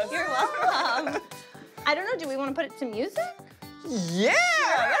teaching us. You're welcome. I don't know, do we want to put it to music? Yeah,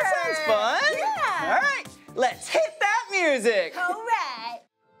 that sounds fun. Yeah. All right, let's hit that music. All right.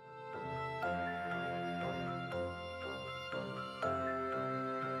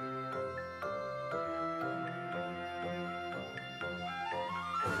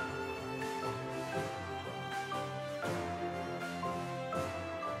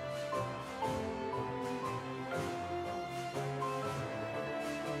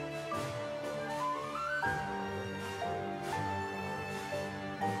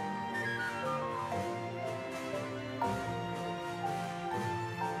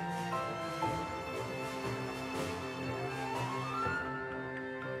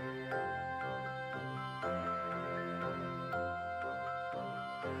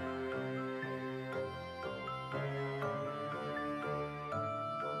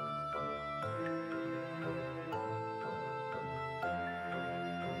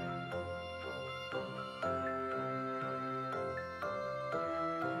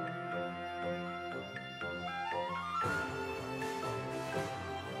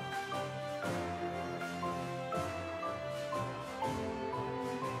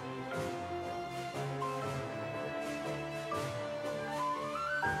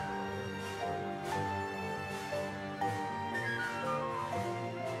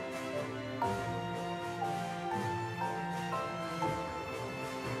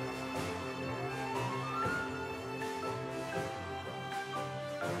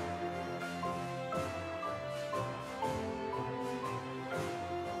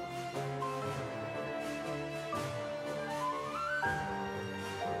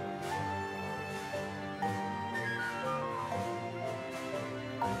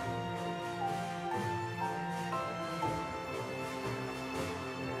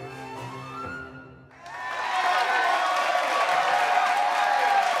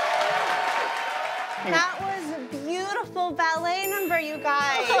 That was a beautiful ballet number, you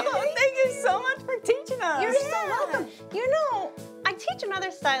guys. Oh, thank you so much for teaching us. You're so welcome. You know, I teach another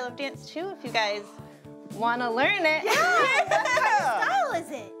style of dance too, if you guys want to learn it. Yeah. How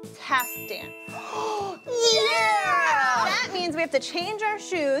is it? Tap dance. Yeah. That means we have to change our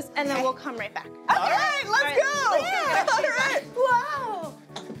shoes and then we'll come right back. All right, let's go. Yeah. All right. Wow.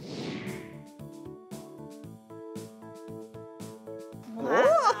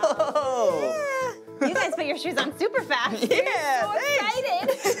 Whoa. You guys put your shoes on super fast. Yeah, so thanks.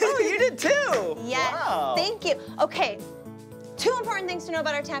 excited. Oh, you did too. Yes, Wow. thank you. Okay, 2 important things to know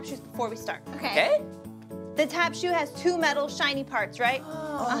about our tap shoes before we start. Okay. The tap shoe has 2 metal shiny parts, right?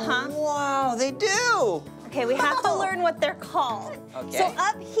 Wow, they do. Okay, we have to learn what they're called. Okay. So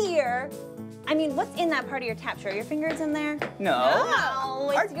up here, I mean, what's in that part of your tap shoe? Are your fingers in there?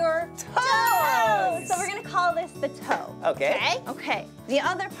 No. It's your toe. So we're gonna call this the toe. Okay. Okay. The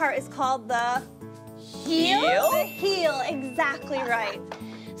other part is called the Heel? The heel, exactly right.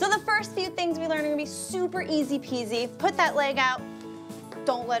 So the first few things we learn are gonna be super easy peasy. Put that leg out.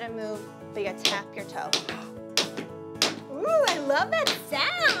 Don't let it move, but you gotta tap your toe. Ooh, I love that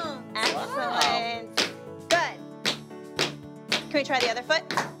sound. Excellent. Good. Can we try the other foot?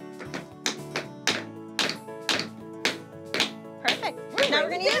 Perfect. Now we're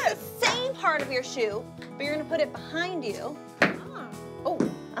gonna use the same part of your shoe, but you're gonna put it behind you.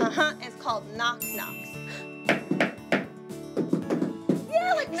 It's called knock knocks.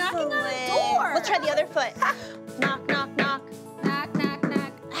 Yeah, like knocking on a door. Let's try the other foot. Knock, knock, knock. Knock, knock,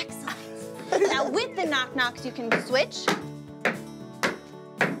 knock. Excellent. Now with the knock knocks, you can switch.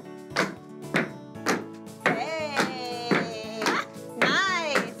 Hey,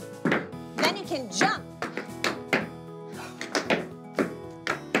 nice. Then you can jump.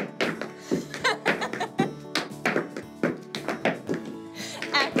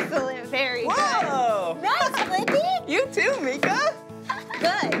 Excellent, very good. Whoa. Nice, Blippi. You too, Mika.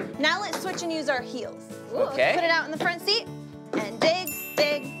 Good. Now let's switch and use our heels. Okay. Put it out in the front seat and dig,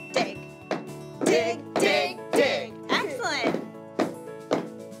 dig, dig. Dig, dig, dig. Excellent.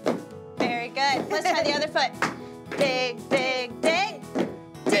 Very good. Let's try the other foot. Dig, dig, dig.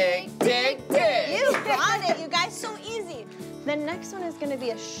 Dig, dig, dig. You got it, you guys. So easy. The next one is going to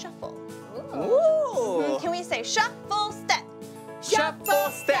be a shuffle. Ooh. Can we say shuffle step?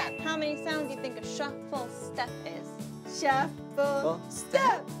 Shuffle step. How many sounds do you think a shuffle step is? Shuffle.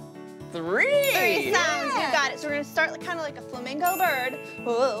 Step. 3. 3 sounds. You got it. So we're going to start kind of like a flamingo bird.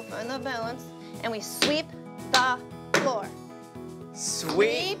 Whoa, find the balance. And we sweep the floor.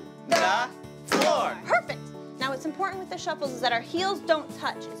 Sweep the floor. Perfect. Now what's important with the shuffles is that our heels don't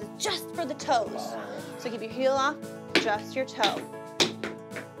touch. This is just for the toes. So keep your heel off, just your toe.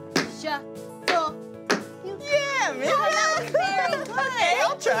 Shuffle. Yeah, Mika. That was very good. Okay,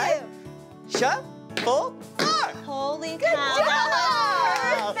 I'll try. Shuffle floor. Holy cow.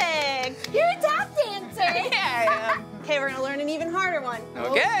 job. Perfect. You're a tap dancer. Yeah, I am. Okay, we're gonna learn an even harder one.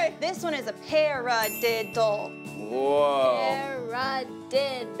 Okay. This one is a paradiddle. Whoa.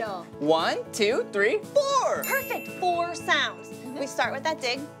 Paradiddle. 1, 2, 3, 4. Perfect, 4 sounds. We start with that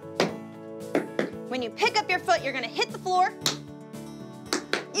dig. When you pick up your foot, you're gonna hit the floor.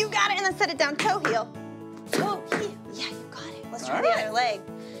 You got it, and then set it down, toe heel. Toe heel. Yeah, you got it. Let's try the other leg.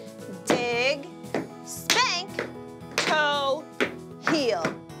 Dig, spank, toe, heel.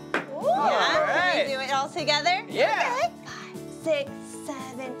 Ooh. Yeah, right. can we do it all together? Yeah. Okay. 5, 6,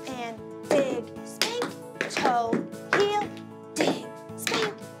 7, and dig, spank, toe, heel, dig,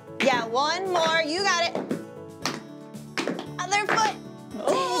 spank. Yeah, one more. You got it. Other foot.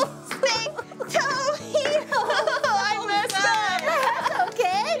 Dig, spank, toe, heel. I messed up. That's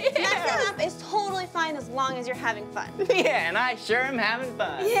okay. Messing up is totally fine as long as you're having fun. Yeah, and I sure am having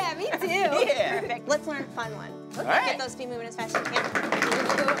fun. Yeah, me too. Yeah. Perfect. Let's learn a fun one. All right. Get those feet moving as fast as you can.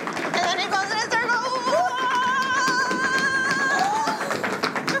 And then it goes in a circle.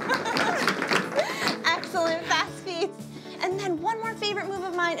 Excellent, fast feet. And then one more favorite move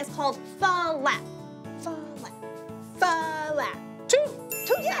of mine is called fa-lap. Fa-lap. Fa-lap. 2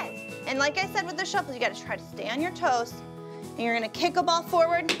 sounds. And like I said with the shuffle, you gotta try to stay on your toes. And you're gonna kick a ball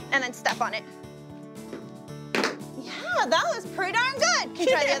forward and then step on it. Yeah, that was pretty darn good. Can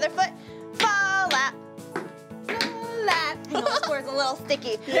you try the other foot? Fa-lap. Fa-lap. I know this word's a little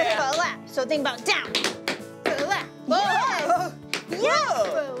sticky. Yeah. Fa-lap. So think about down. Fa-lap. Whoa. Yes. Yes.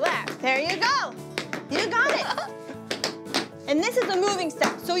 Whoa. Fa-lap. There you go. You got it. And this is a moving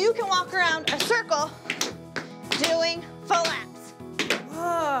step. So you can walk around a circle doing fa-laps.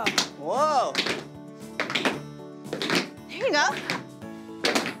 Whoa. Whoa. There you go.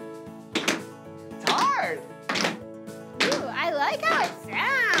 It's hard. Ooh, I like how it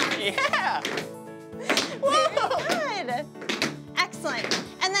sounds. Yeah. Very good. Excellent.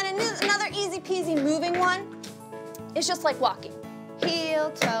 And then another easy peasy moving one is just like walking.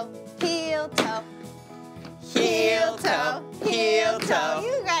 Heel, toe, heel, toe. Heel, toe, heel, toe.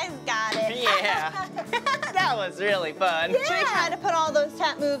 You guys got it. Yeah. That was really fun. Should we try to put all those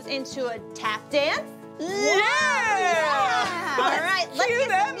tap moves into a tap dance? Yeah. All right, let's Cue get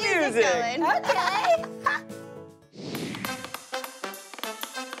that some music music. going. Okay.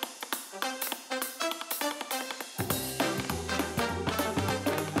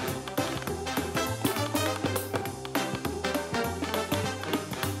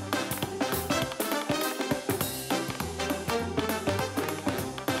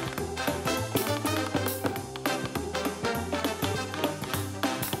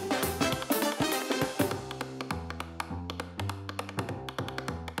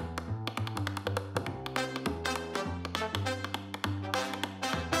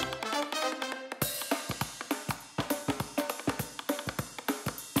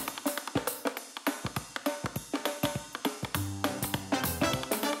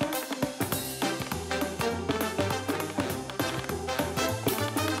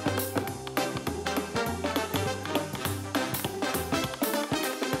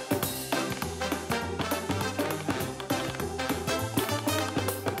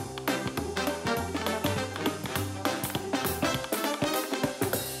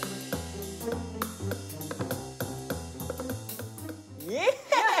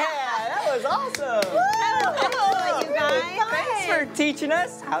 teaching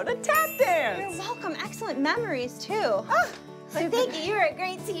us how to tap dance. You're welcome. Excellent memories, too. Well, thank you. You're a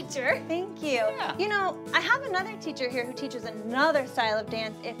great teacher. Thank you. Yeah. You know, I have another teacher here who teaches another style of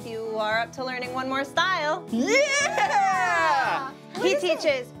dance if you are up to learning one more style. Yeah! He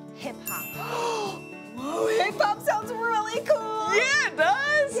teaches hip-hop. Whoa, hip-hop sounds really cool. Yeah, it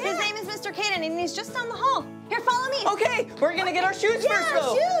does. His name is Mr. Caden, and he's just down the hall. Here, follow me. Okay, we're gonna get our shoes first,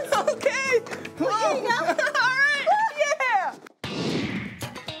 though. shoes. Okay. Here you go. All right. Yeah.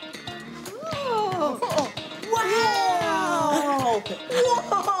 Oh. Wow.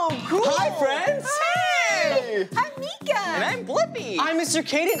 Whoa, cool. Hi, friends. Hey. I'm Mika. And I'm Blippi. I'm Mr.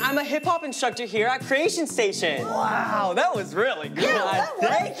 Caden. I'm a hip hop instructor here at Creation Station. Wow, that was really good.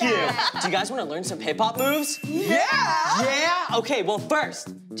 Thank you. Do you guys want to learn some hip hop moves? Yeah. Yeah? Okay, well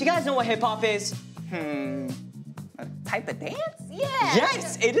first, do you guys know what hip hop is? A type of dance? Yeah.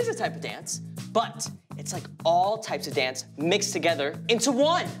 Yes, it is a type of dance, but it's like all types of dance mixed together into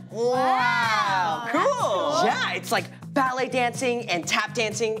one. Wow. Cool. Yeah, it's like ballet dancing and tap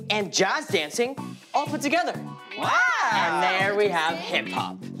dancing and jazz dancing all put together. Wow. And there we have hip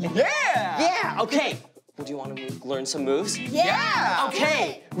hop. Yeah. Yeah, okay. Well, do you want to learn some moves? Yeah.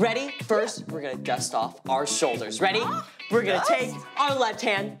 Okay, ready? First, we're gonna dust off our shoulders. Ready? We're gonna take our left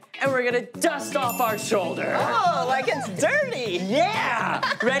hand and we're gonna dust off our shoulder. Oh, like it's dirty. Yeah!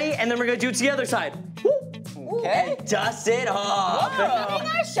 Ready? And then we're gonna do it to the other side. Woo. Okay. And dust it off.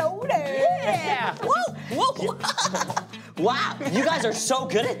 Our shoulders. Yeah. Whoa, whoa. Wow, you guys are so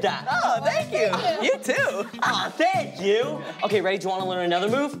good at that. Oh, thank you. You too. Aw, thank you. Okay, ready? Do you want to learn another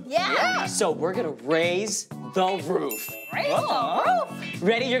move? Yeah. So we're gonna raise the roof. Raise the roof.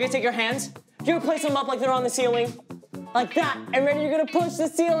 Ready? You're gonna take your hands. You're gonna place them up like they're on the ceiling. Like that. And ready? You're gonna push the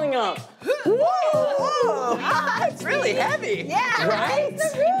ceiling up. Whoa. It's really heavy. Yeah. Right?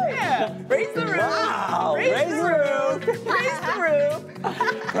 Raise the roof. Yeah. Raise the roof. Wow. Raise the roof. Raise the roof.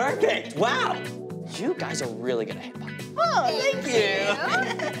 Perfect. Wow. You guys are really good at hip hop. Oh, thank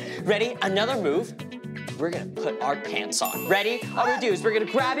you. Ready? Another move. We're gonna put our pants on. Ready? All we're gonna do is we're gonna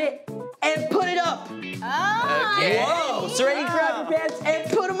grab it and put it up. Okay. Whoa! So ready? Grab your pants and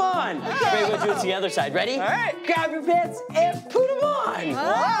put them on. Ready? We'll do it to the other side. Ready? All right. Grab your pants and put them on.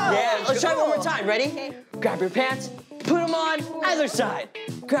 Wow. Yeah. Let's try it one more Cool. time. Ready? Grab your pants, put them on. Other side.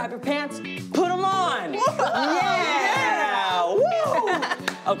 Grab your pants, put them on. Yeah.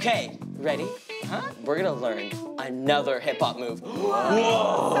 Woo! Okay. Ready? We're gonna learn another hip hop move.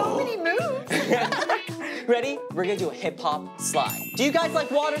 Whoa! So many moves. Ready? We're gonna do a hip hop slide. Do you guys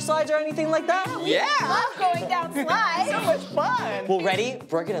like water slides or anything like that? Yeah. Love going down slides. So much fun. Well, ready?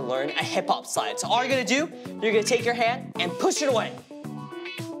 We're gonna learn a hip hop slide. So all you're gonna do, you're gonna take your hand and push it away.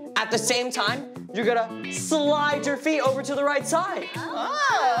 At the same time, you're gonna slide your feet over to the right side.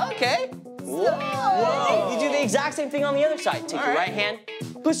 Oh, okay. Whoa! You do the exact same thing on the other side. Take your right hand,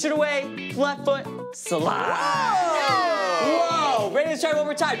 push it away, left foot, slide. Whoa! Ready to try one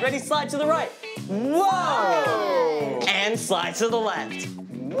more time. Ready, slide to the right. Whoa! And slide to the left.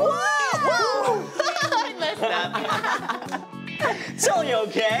 Whoa! I messed up. So you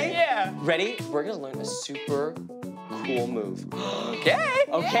okay? Yeah. Ready? We're gonna learn a super cool move. Okay.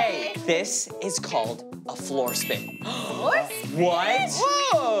 Okay, this is called a floor spin. Floor spin? What?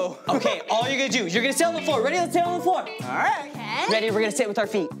 Whoa. Okay, all you're gonna do, you're gonna sit on the floor. Ready? Let's sit on the floor. All right. Ready? We're gonna sit with our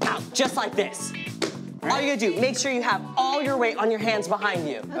feet out, just like this. All you're gonna do, make sure you have all your weight on your hands behind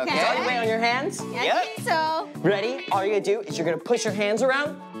you. Okay. Is all your weight on your hands? Yeah, Yep. I think so. Ready? All you're gonna do is you're gonna push your hands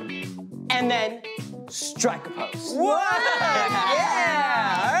around and then strike a pose. Whoa.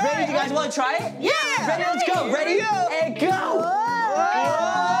 Yeah. All right. Ready? You guys wanna try it? Yeah. Ready? Let's go. Ready? Here we go. And go. Whoa.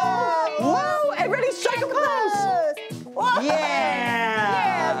 Whoa. And ready? Strike a pose.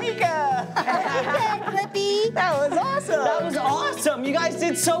 Yeah. Mika. Blippi. That was awesome. That was awesome. You guys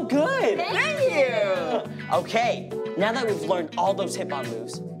did so good. Thank you. Okay, now that we've learned all those hip hop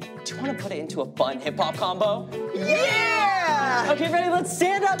moves, do you want to put it into a fun hip hop combo? Yeah. Okay, ready? Let's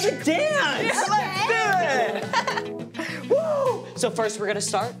stand up and dance. Yeah, let's do it. Woo! So first we're gonna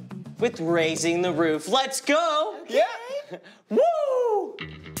start with raising the roof. Let's go. Yeah. Woo!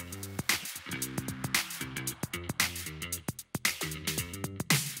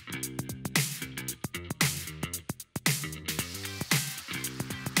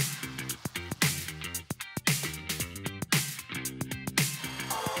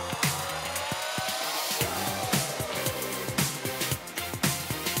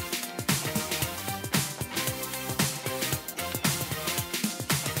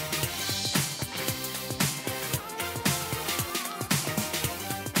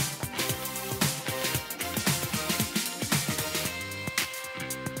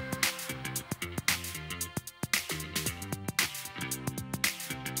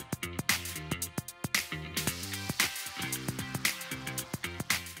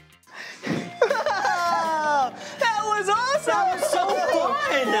 That was so fun!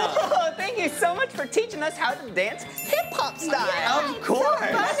 Oh, thank you so much for teaching us how to dance hip-hop style. Yeah, Of course.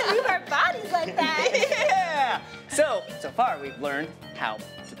 It's so fun to move our bodies like that. Yeah! So far we've learned how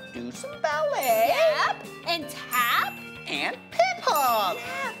to do some ballet. Yep. And tap. And hip-hop.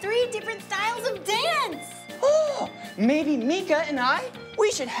 Yeah, 3 different styles of dance. Oh, maybe Mika and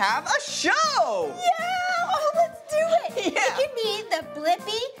we should have a show. Yeah, oh, let's do it. Yeah. It can be the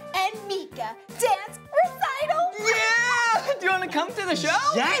Blippi and Mika dance recital. Yeah! Do you want to come to the show?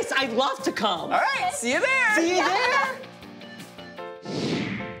 Yes, I'd love to come. All right, see you there. See you there.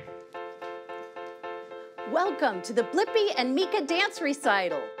 Welcome to the Blippi and Mika dance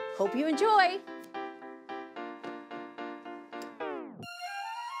recital. Hope you enjoy.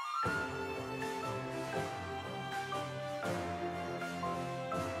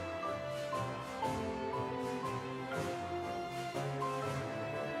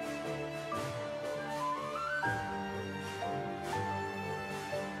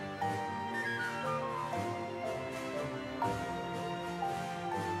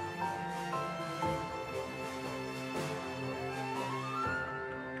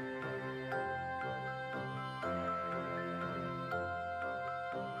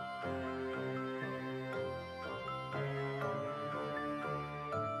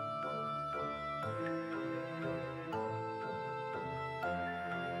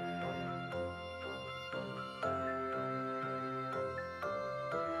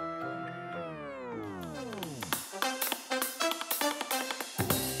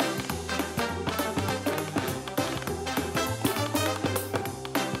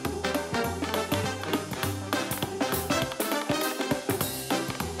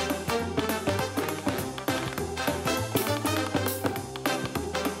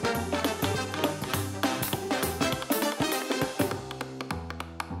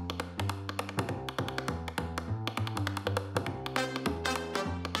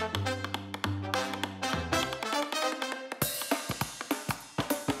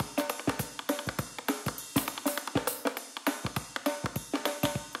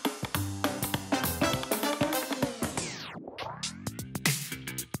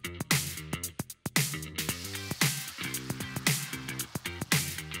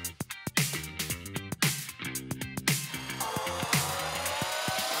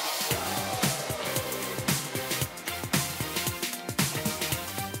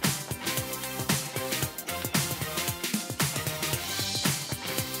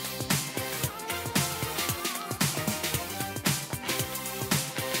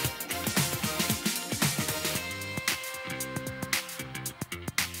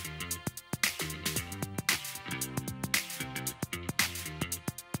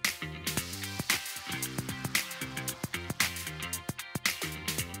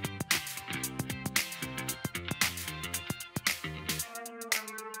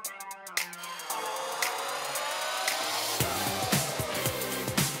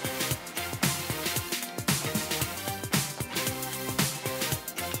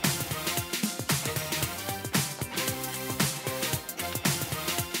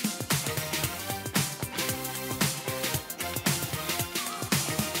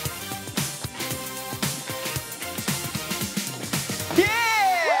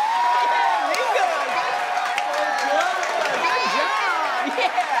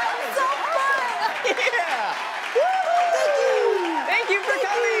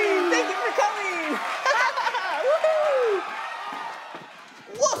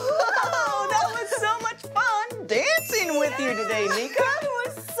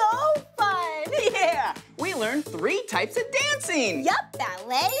 types of dancing. Yup,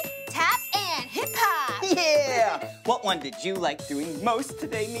 ballet, tap, and hip hop. Yeah. What one did you like doing most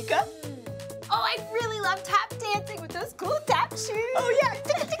today, Mika? Oh, I really love tap dancing with those cool tap shoes. Oh, yeah.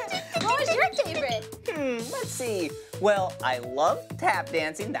 What was your favorite? Let's see. Well, I loved tap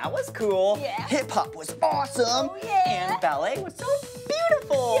dancing. That was cool. Yeah. Hip hop was awesome. Oh, yeah. And ballet was so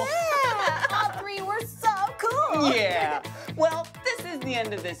beautiful. Yeah. All three were so cool. Yeah. Well, this is the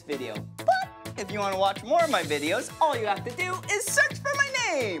end of this video. But if you want to watch more of my videos, all you have to do is search for my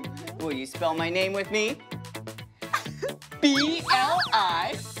name. Will you spell my name with me? B-L-I-P-P-I.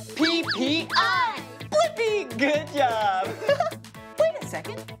 Blippi, good job. Wait a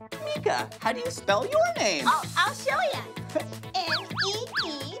second. Mika, how do you spell your name? Oh, I'll show you.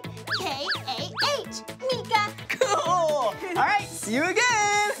 M-E-E-K-A-H. Mika. Cool. All right, see you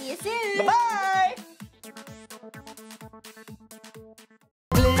again. See you soon. Bye-bye.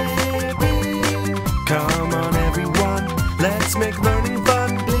 Come on, everyone, let's make learning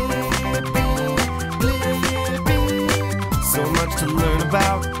fun. Blippi, Blippi. So much to learn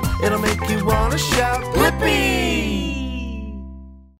about, it'll make you want to shout, Blippi!